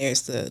 and then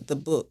there's the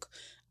book.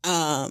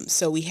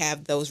 So we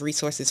have those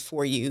resources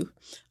for you.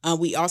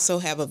 We also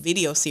have a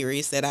video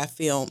series that I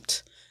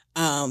filmed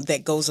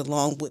that goes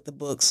along with the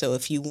book. So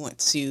if you want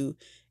to,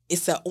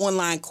 it's an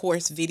online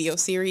course video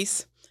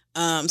series.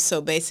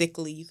 So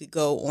basically you could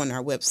go on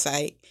our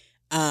website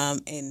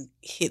and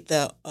hit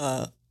the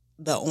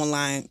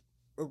online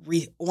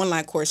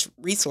course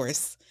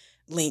resource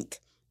link,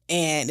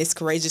 and it's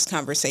Courageous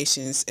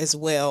Conversations as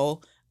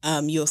well.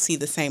 You'll see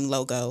the same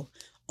logo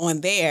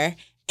on there.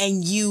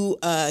 And you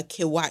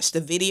can watch the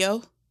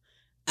video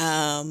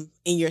in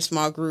your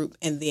small group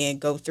and then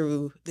go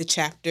through the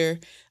chapter.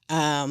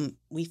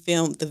 We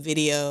filmed the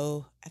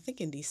video, I think,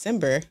 in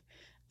December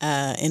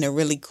in a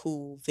really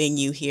cool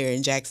venue here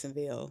in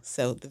Jacksonville.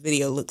 So the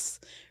video looks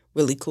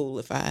really cool,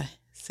 if I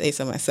say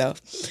so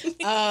myself.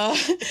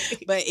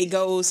 But it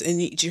goes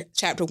in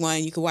chapter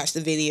 1. You can watch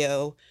the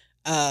video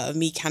of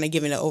me kind of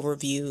giving an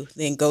overview,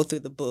 then go through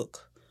the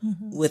book.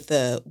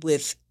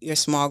 With your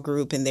small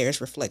group, and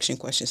there's reflection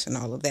questions and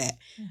all of that.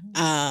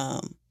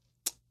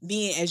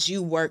 Being as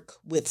you work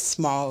with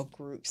small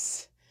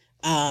groups,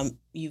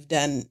 you've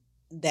done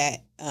that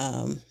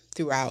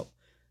throughout.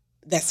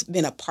 That's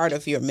been a part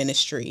of your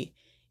ministry.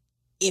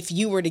 If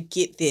you were to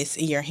get this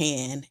in your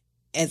hand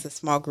as a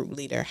small group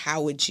leader,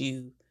 how would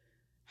you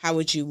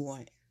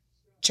want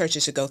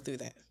churches to go through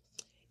that?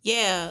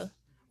 Yeah.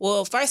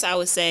 Well, first I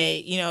would say,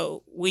 you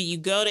know, when you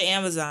go to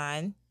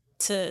Amazon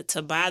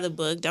to buy the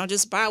book, don't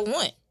just buy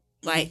one.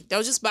 Like,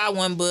 don't just buy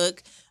one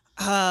book,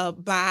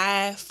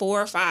 buy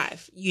 4 or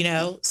 5, you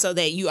know, so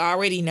that you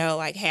already know,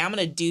 like, hey, I'm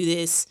going to do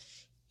this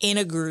in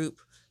a group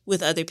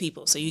with other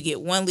people. So you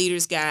get 1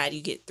 leader's guide,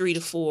 you get 3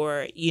 to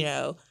 4, you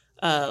know,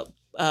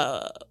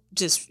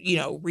 just, you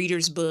know,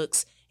 readers'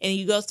 books, and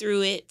you go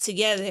through it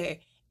together.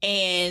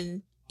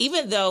 And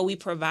even though we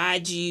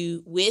provide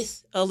you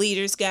with a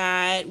leader's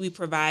guide, we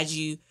provide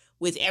you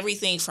with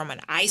everything from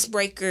an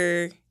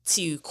icebreaker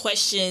to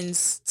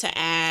questions to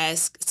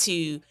ask,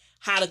 to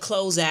how to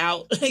close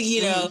out,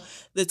 you know,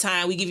 the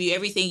time. We give you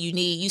everything you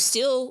need. You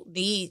still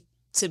need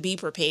to be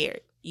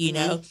prepared, you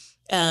know.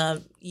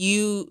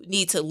 You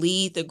need to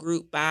lead the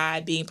group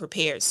by being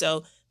prepared.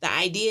 So the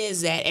idea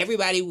is that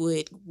everybody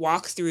would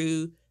walk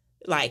through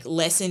like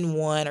lesson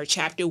 1 or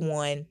chapter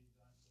 1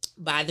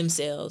 by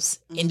themselves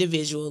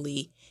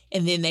individually,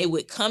 and then they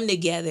would come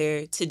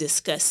together to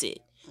discuss it.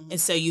 And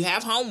so you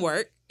have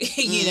homework,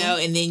 you know,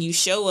 and then you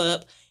show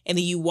up, and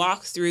then you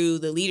walk through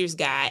the leader's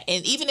guide.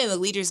 And even in the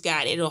leader's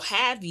guide, it'll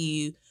have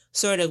you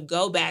sort of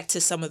go back to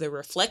some of the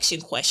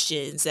reflection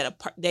questions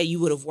that you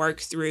would have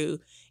worked through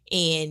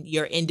in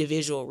your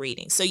individual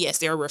reading. So yes,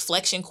 there are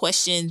reflection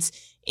questions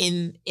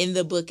in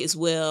the book as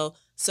well,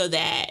 so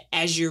that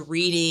as you're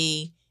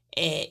reading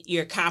and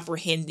you're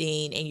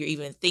comprehending and you're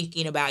even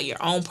thinking about your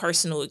own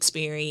personal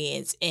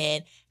experience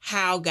and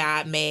how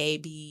God may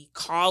be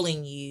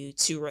calling you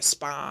to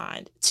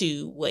respond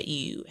to what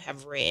you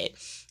have read.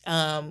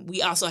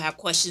 We also have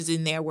questions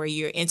in there where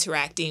you're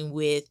interacting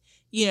with,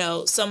 you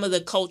know, some of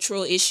the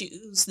cultural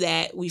issues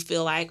that we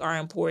feel like are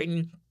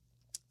important.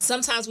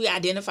 Sometimes we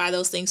identify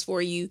those things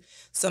for you.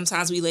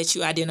 Sometimes we let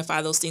you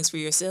identify those things for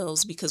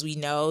yourselves, because we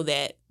know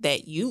that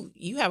you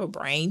have a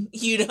brain,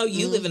 you know,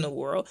 you live in the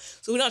world.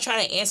 So we don't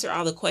try to answer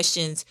all the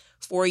questions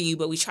for you,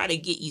 but we try to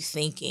get you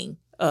thinking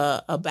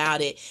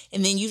about it.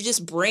 And then you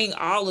just bring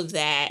all of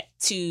that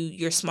to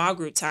your small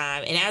group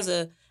time. And as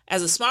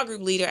a small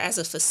group leader, as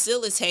a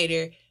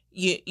facilitator,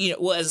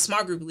 as a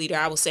small group leader,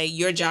 I will say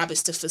your job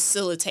is to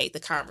facilitate the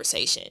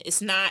conversation.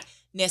 It's not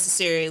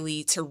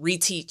necessarily to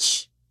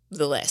reteach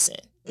the lesson.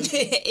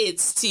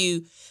 It's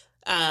to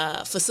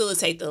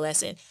facilitate the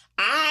lesson.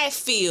 I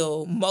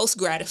feel most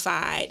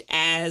gratified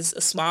as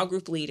a small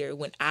group leader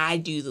when I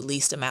do the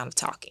least amount of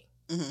talking.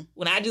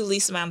 When I do the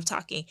least amount of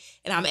talking,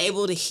 and I'm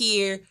able to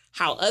hear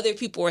how other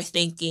people are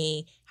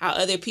thinking, how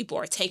other people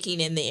are taking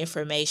in the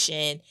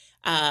information.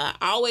 I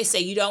always say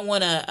you don't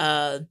want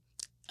to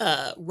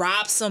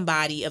rob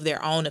somebody of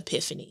their own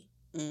epiphany.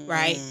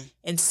 right?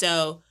 And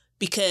so,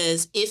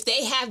 because if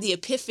they have the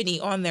epiphany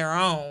on their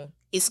own,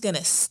 it's going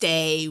to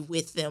stay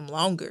with them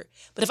longer.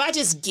 But if I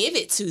just give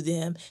it to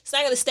them, it's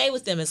not going to stay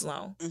with them as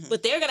long.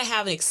 But they're going to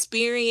have an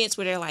experience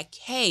where they're like,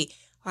 hey,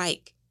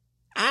 like,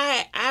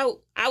 I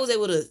was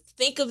able to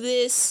think of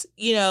this,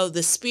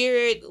 the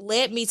Spirit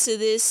led me to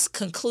this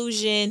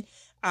conclusion.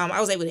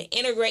 I was able to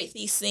integrate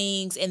these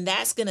things, and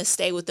that's going to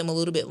stay with them a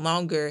little bit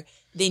longer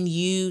than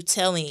you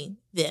telling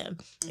them.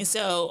 And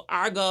so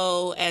our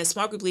goal as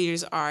small group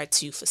leaders are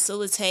to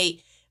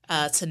facilitate,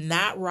 to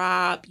not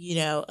rob,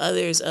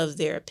 others of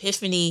their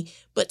epiphany,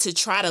 but to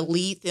try to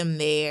lead them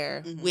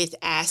there with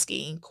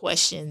asking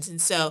questions.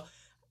 And so,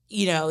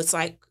 it's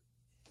like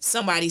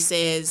somebody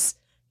says,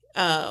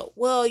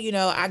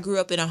 I grew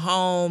up in a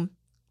home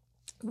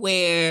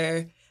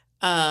where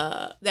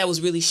that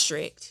was really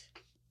strict.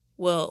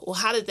 Well,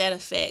 how did that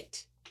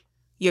affect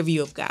your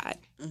view of God?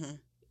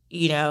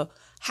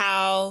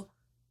 How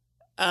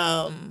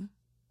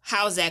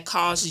has that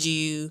caused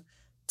you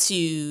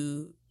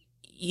to,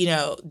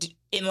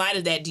 in light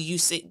of that, do you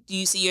see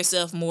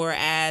yourself more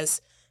as,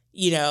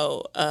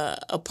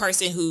 a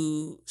person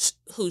who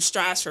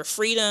strives for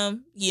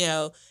freedom?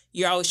 You're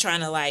always trying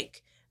to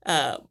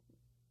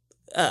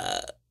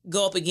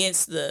go up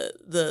against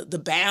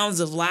the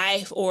bounds of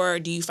life, or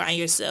do you find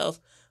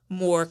yourself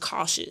more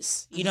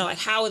cautious?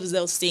 How have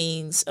those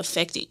things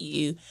affected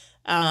you?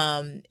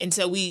 And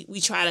so we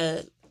try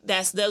to.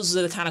 Those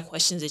are the kind of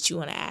questions that you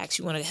want to ask.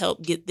 You want to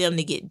help get them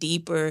to get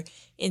deeper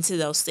into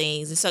those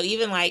things. And so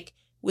even like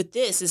with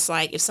this, it's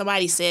like if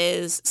somebody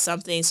says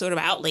something sort of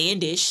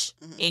outlandish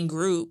in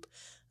group,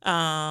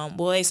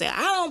 they say,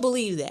 I don't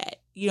believe that.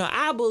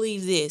 I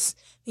believe this.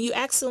 And you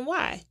ask them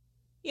why.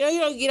 You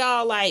don't get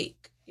all like,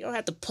 you don't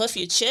have to puff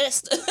your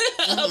chest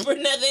up or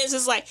nothing. It's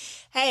just like,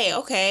 hey,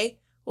 okay,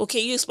 well,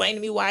 can you explain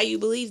to me why you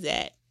believe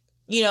that?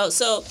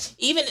 So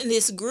even in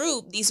this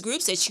group, these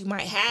groups that you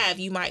might have,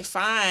 you might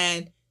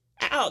find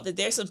out that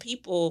there's some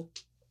people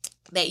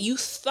that you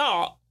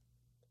thought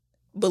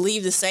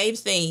believe the same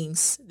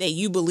things that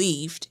you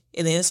believed.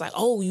 And then it's like,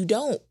 oh, you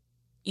don't,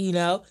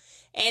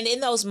 And in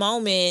those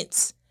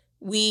moments,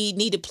 we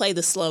need to play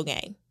the slow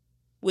game,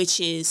 which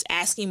is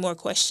asking more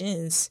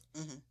questions,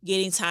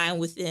 getting time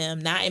with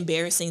them, not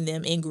embarrassing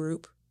them in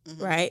group,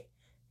 right?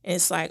 And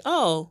it's like,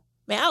 oh,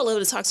 man, I'd love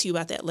to talk to you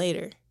about that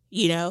later,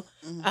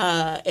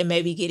 and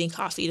maybe getting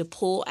coffee to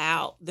pull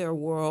out their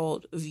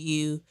world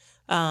view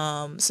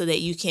so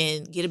that you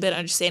can get a better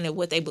understanding of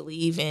what they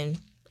believe in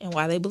and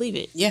why they believe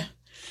it. Yeah.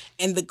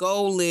 And the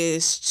goal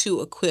is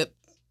to equip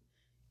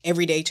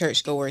everyday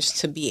churchgoers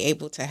to be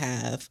able to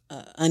have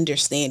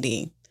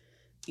understanding,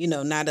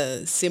 not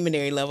a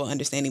seminary level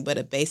understanding, but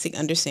a basic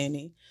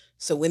understanding.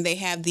 So when they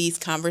have these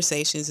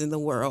conversations in the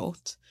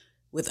world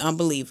with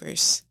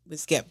unbelievers, with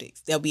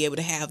skeptics, they'll be able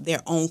to have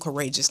their own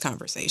courageous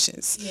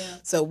conversations. Yeah.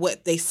 So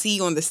what they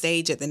see on the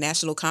stage at the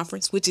national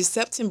conference, which is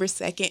September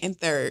 2nd and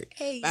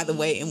 3rd, by the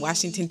way, in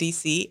Washington,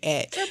 D.C.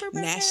 at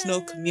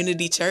National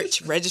Community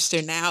Church.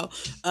 Register now.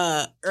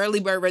 Early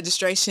bird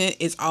registration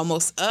is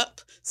almost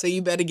up. So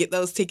you better get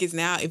those tickets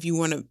now if you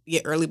want to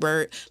get early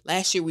bird.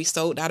 Last year we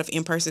sold out of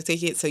in-person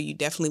tickets, so you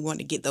definitely want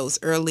to get those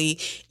early.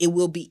 It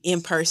will be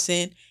in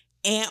person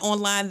and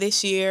online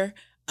this year.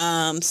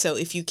 So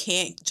if you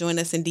can't join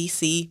us in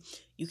DC,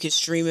 you can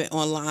stream it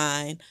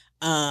online.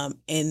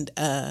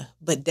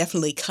 But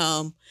definitely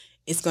come.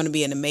 It's going to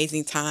be an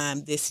amazing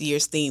time. This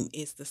year's theme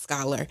is the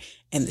scholar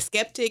and the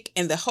skeptic.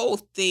 And the whole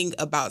thing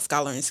about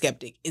scholar and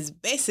skeptic is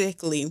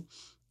basically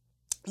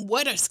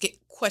what are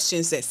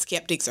questions that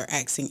skeptics are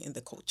asking in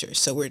the culture.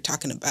 So we're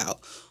talking about,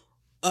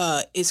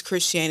 is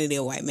Christianity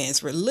a white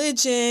man's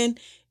religion?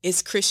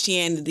 Is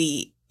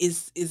Christianity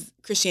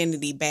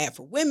bad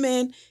for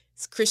women?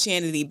 Is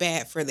Christianity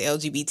bad for the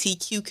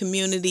LGBTQ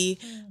community?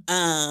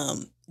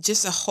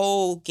 Just a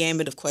whole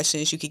gamut of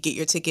questions. You could get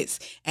your tickets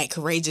at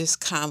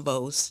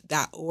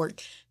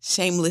courageousconvos.org.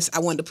 Shameless. I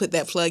wanted to put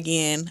that plug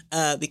in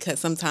because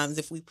sometimes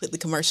if we put the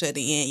commercial at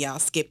the end, y'all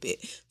skip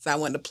it. So I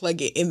wanted to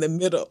plug it in the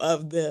middle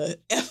of the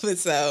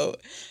episode.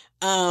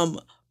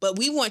 But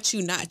we want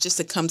you not just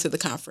to come to the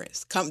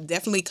conference.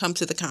 Definitely come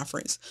to the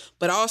conference,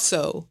 but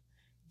also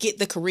get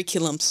the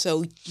curriculum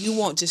so you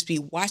won't just be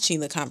watching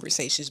the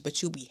conversations,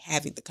 but you'll be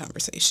having the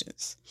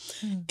conversations.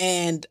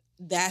 And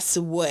that's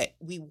what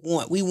we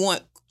want. We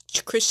want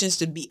Christians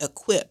to be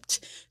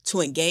equipped to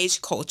engage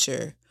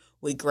culture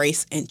with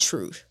grace and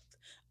truth,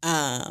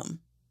 and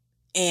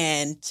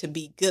to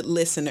be good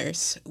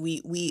listeners.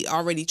 We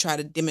already try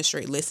to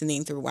demonstrate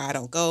listening through Why I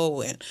Don't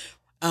Go and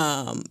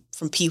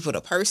from people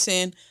to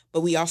person,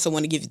 but we also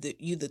want to give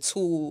you the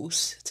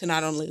tools to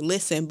not only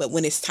listen, but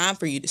when it's time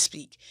for you to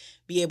speak,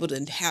 be able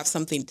to have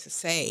something to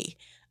say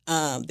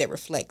that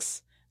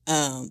reflects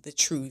the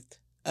truth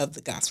of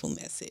the gospel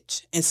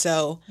message. And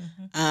so,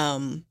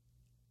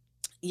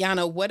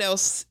 Yana, what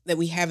else that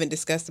we haven't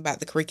discussed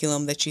about the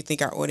curriculum that you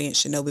think our audience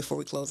should know before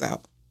we close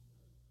out?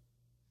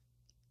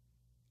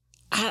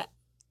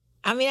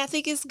 I mean, I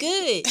think it's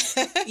good.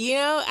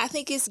 I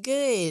think it's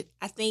good.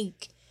 I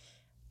think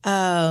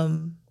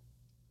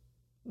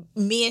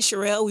me and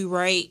Sherelle,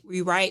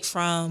 we write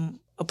from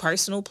a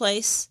personal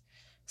place.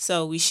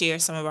 So we share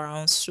some of our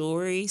own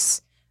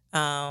stories.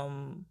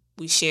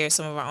 We share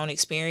some of our own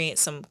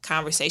experience, some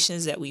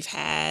conversations that we've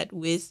had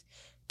with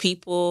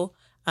people.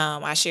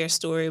 I share a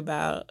story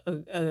about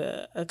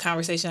a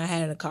conversation I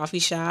had in a coffee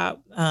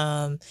shop,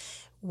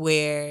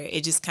 where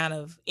it just kind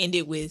of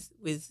ended with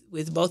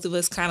both of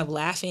us kind of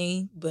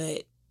laughing,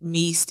 but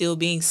me still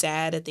being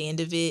sad at the end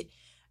of it.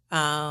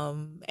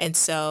 And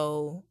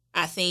so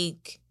I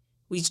think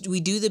we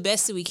do the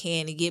best that we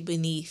can to get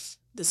beneath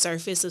the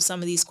surface of some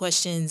of these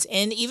questions,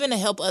 and even to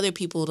help other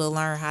people to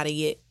learn how to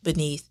get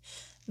beneath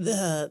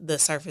the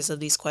surface of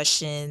these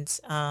questions.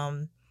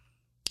 But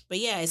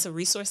yeah, it's a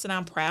resource that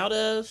I'm proud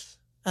of.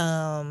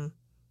 And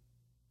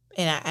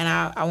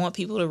I want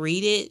people to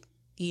read it,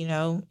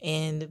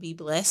 and to be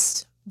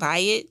blessed by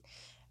it.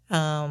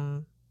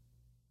 Yeah,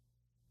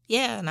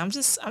 and I'm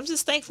just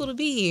thankful to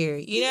be here.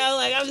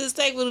 I'm just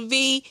thankful to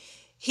be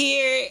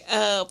here,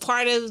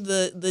 part of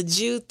the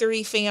Jude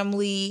 3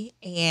 family,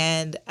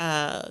 and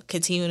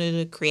continuing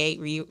to create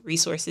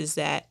resources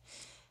that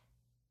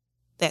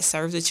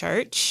serve the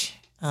church,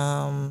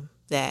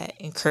 that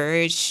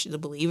encourage the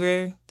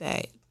believer,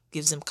 that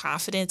gives them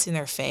confidence in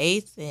their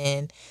faith,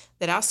 and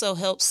that also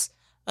helps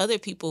other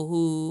people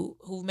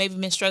who maybe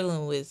been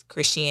struggling with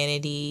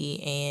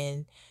Christianity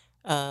and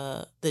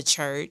the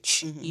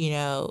church,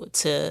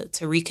 to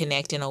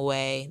reconnect in a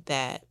way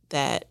that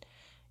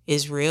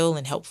is real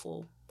and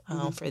helpful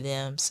for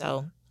them.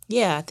 So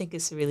yeah, I think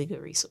it's a really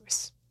good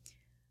resource.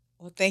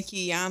 Well, thank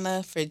you,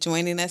 Yana, for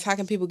joining us. How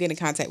can people get in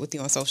contact with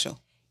you on social?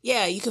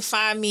 Yeah, you can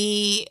find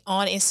me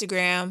on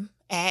Instagram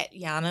at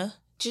Yana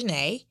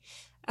Janae.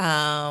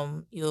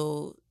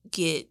 You'll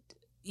get,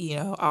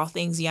 all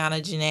things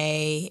Yana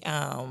Janae.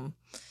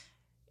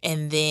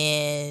 And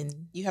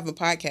then you have a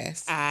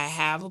podcast. I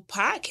have a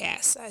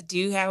podcast. I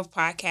do have a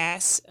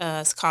podcast.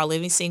 It's called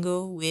Living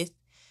Single with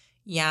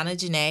Yana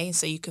Janae.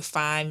 So you can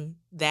find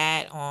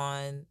that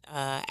on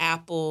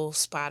Apple,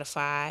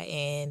 Spotify,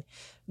 and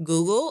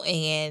Google.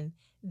 And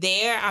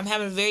there I'm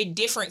having a very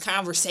different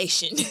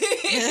conversation.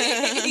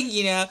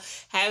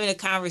 Having a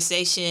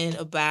conversation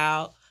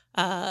about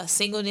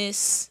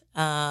singleness,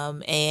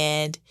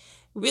 and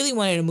really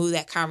wanted to move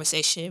that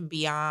conversation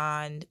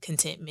beyond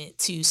contentment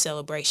to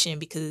celebration,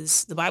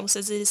 because the Bible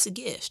says it is a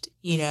gift,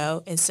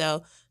 and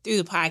so through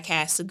the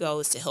podcast, the goal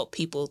is to help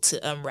people to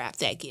unwrap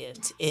that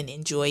gift and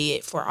enjoy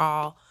it for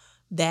all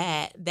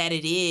that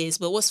it is.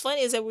 But what's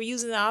funny is that we're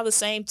using all the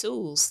same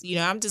tools.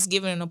 I'm just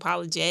giving an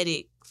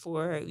apologetic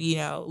for,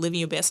 living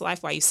your best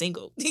life while you're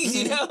single,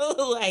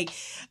 and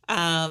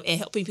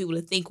helping people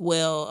to think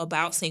well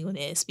about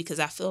singleness,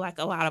 because I feel like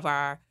a lot of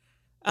our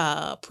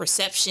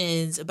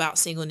perceptions about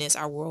singleness,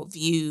 our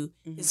worldview,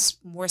 is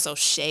more so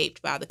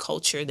shaped by the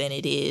culture than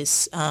it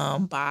is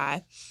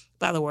by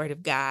the Word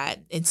of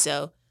God. And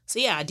so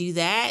yeah, I do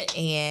that,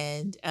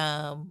 and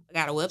I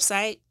got a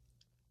website,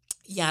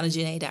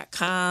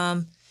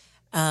 yanajanae.com.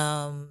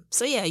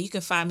 So yeah, you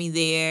can find me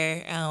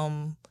there.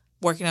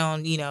 Working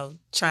on,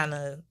 trying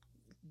to.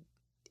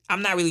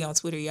 I'm not really on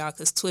Twitter, y'all,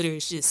 because Twitter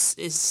is just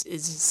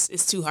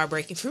it's too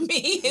heartbreaking for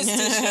me. It's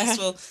too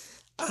stressful.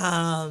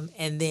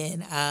 And then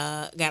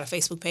got a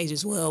Facebook page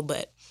as well,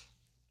 but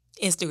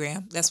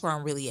Instagram, that's where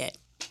I'm really at.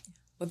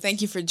 Well,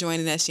 thank you for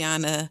joining us,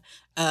 Yana.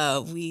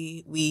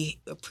 We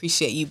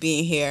appreciate you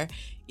being here.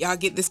 Y'all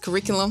get this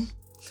curriculum,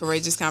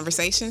 Courageous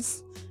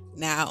Conversations,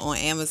 now on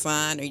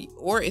Amazon,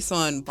 or it's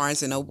on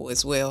Barnes & Noble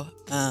as well.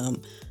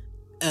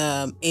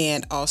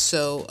 And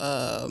also,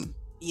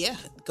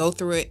 go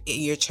through it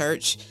in your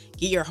church.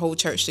 Get your whole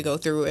church to go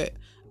through it.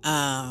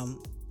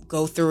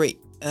 Go through it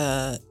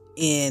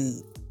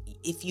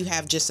if you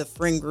have just a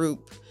friend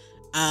group.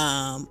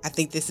 I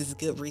think this is a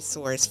good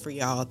resource for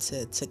y'all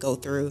to go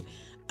through.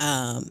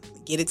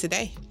 Get it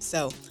today.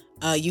 So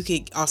you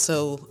could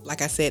also,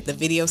 like I said, the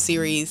video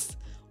series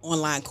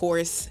online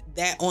course.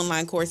 That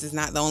online course is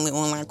not the only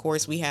online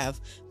course. We have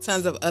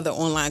tons of other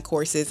online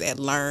courses at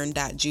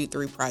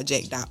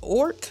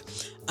learn.jude3project.org.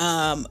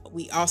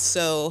 We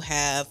also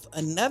have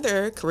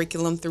another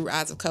curriculum through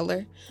Eyes of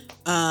Color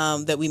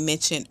that we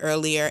mentioned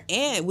earlier.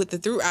 And with the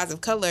Through Eyes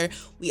of Color,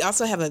 we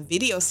also have a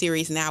video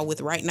series now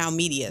with Right Now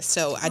Media.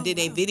 So I did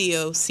a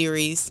video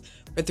series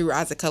for Through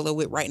Eyes of Color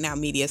with Right Now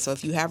Media. So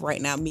if you have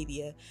Right Now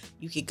Media,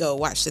 you could go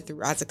watch the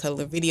Through Eyes of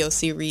Color video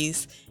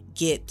series,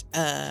 get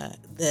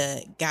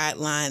the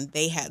guideline.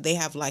 They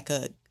have like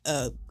a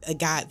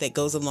guide that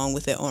goes along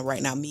with it on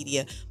Right Now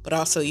Media, but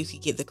also you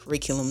could get the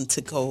curriculum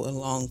to go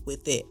along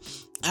with it.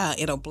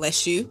 It'll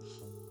bless you.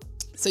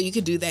 So you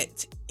could do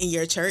that in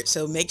your church.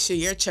 So make sure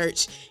your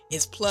church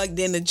is plugged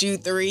into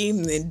Jude 3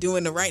 and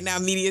doing the Right Now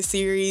Media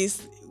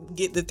series.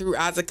 Get the Through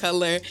Eyes of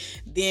Color,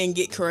 then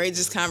get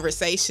Courageous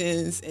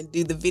Conversations and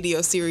do the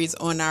video series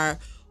on our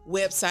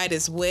website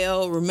as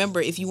well.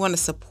 Remember, if you want to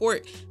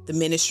support the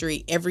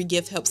ministry, every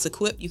gift helps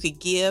equip. You could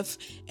give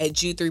at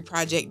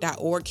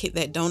jude3project.org. Hit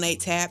that donate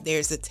tab.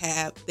 There's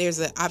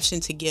an option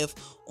to give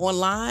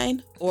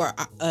online or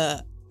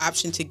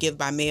option to give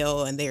by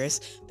mail, and there's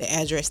the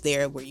address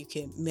there where you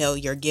can mail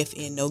your gift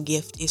in. No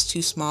gift is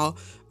too small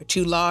or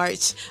too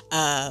large.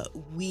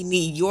 We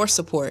need your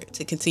support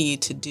to continue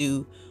to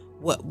do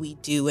what we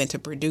do and to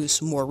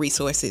produce more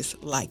resources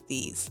like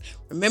these.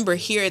 Remember,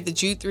 here at the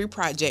Jude 3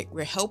 Project,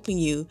 we're helping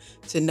you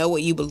to know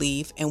what you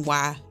believe and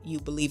why you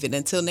believe it.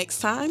 Until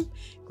next time,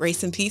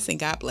 grace and peace, and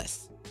God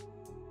bless.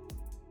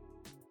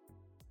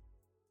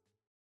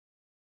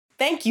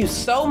 Thank you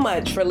so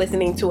much for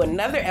listening to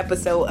another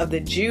episode of the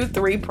Jude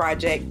 3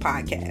 Project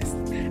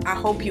podcast. I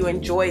hope you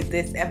enjoyed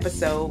this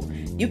episode.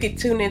 You can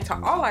tune into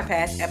all our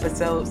past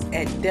episodes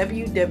at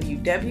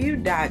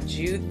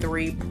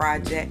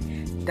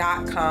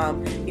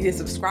www.jude3project.com. You can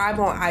subscribe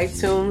on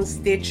iTunes,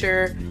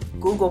 Stitcher,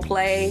 Google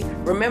Play.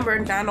 Remember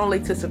not only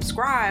to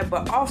subscribe,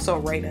 but also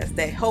rate us.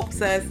 That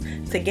helps us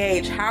to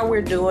gauge how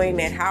we're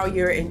doing and how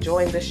you're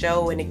enjoying the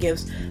show, and it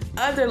gives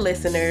other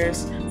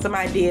listeners some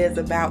ideas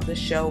about the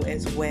show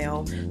as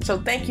well. So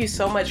thank you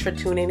so much for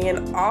tuning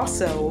in.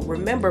 Also,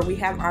 remember, we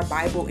have our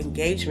Bible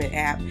engagement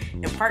app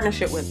in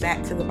partnership with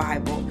Back to the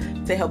Bible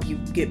to help you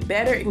get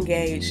better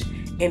engaged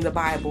in the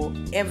Bible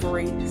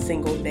every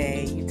single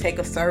day. You take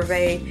a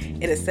survey,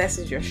 it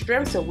assesses your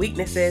strengths and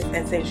weaknesses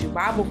and sends you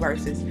Bible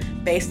verses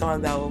based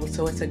on those.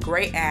 So it's a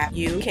great app.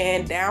 You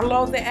can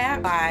download the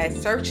app by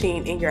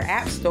searching in your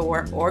App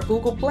Store or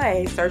Google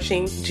Play,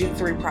 searching Jude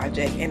 3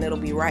 Project, and it'll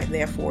be right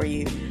there for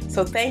you.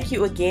 So thank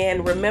you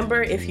again.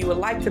 Remember, if you would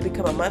like to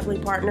become a monthly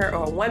partner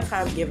or a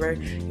one-time giver,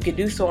 you can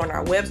do so on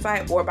our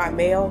website or by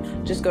mail.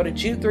 Just go to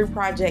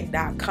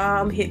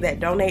jude3project.com, hit that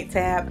donate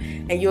tab,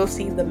 and you'll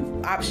see the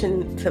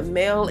option to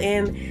mail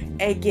in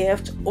a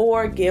gift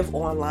or give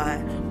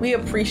online. We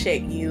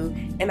appreciate you,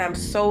 and I'm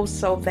so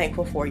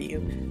thankful for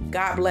you.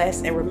 God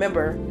bless, and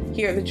remember,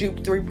 here at the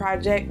Jude 3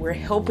 Project, we're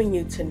helping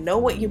you to know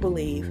what you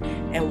believe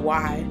and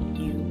why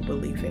you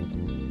believe it.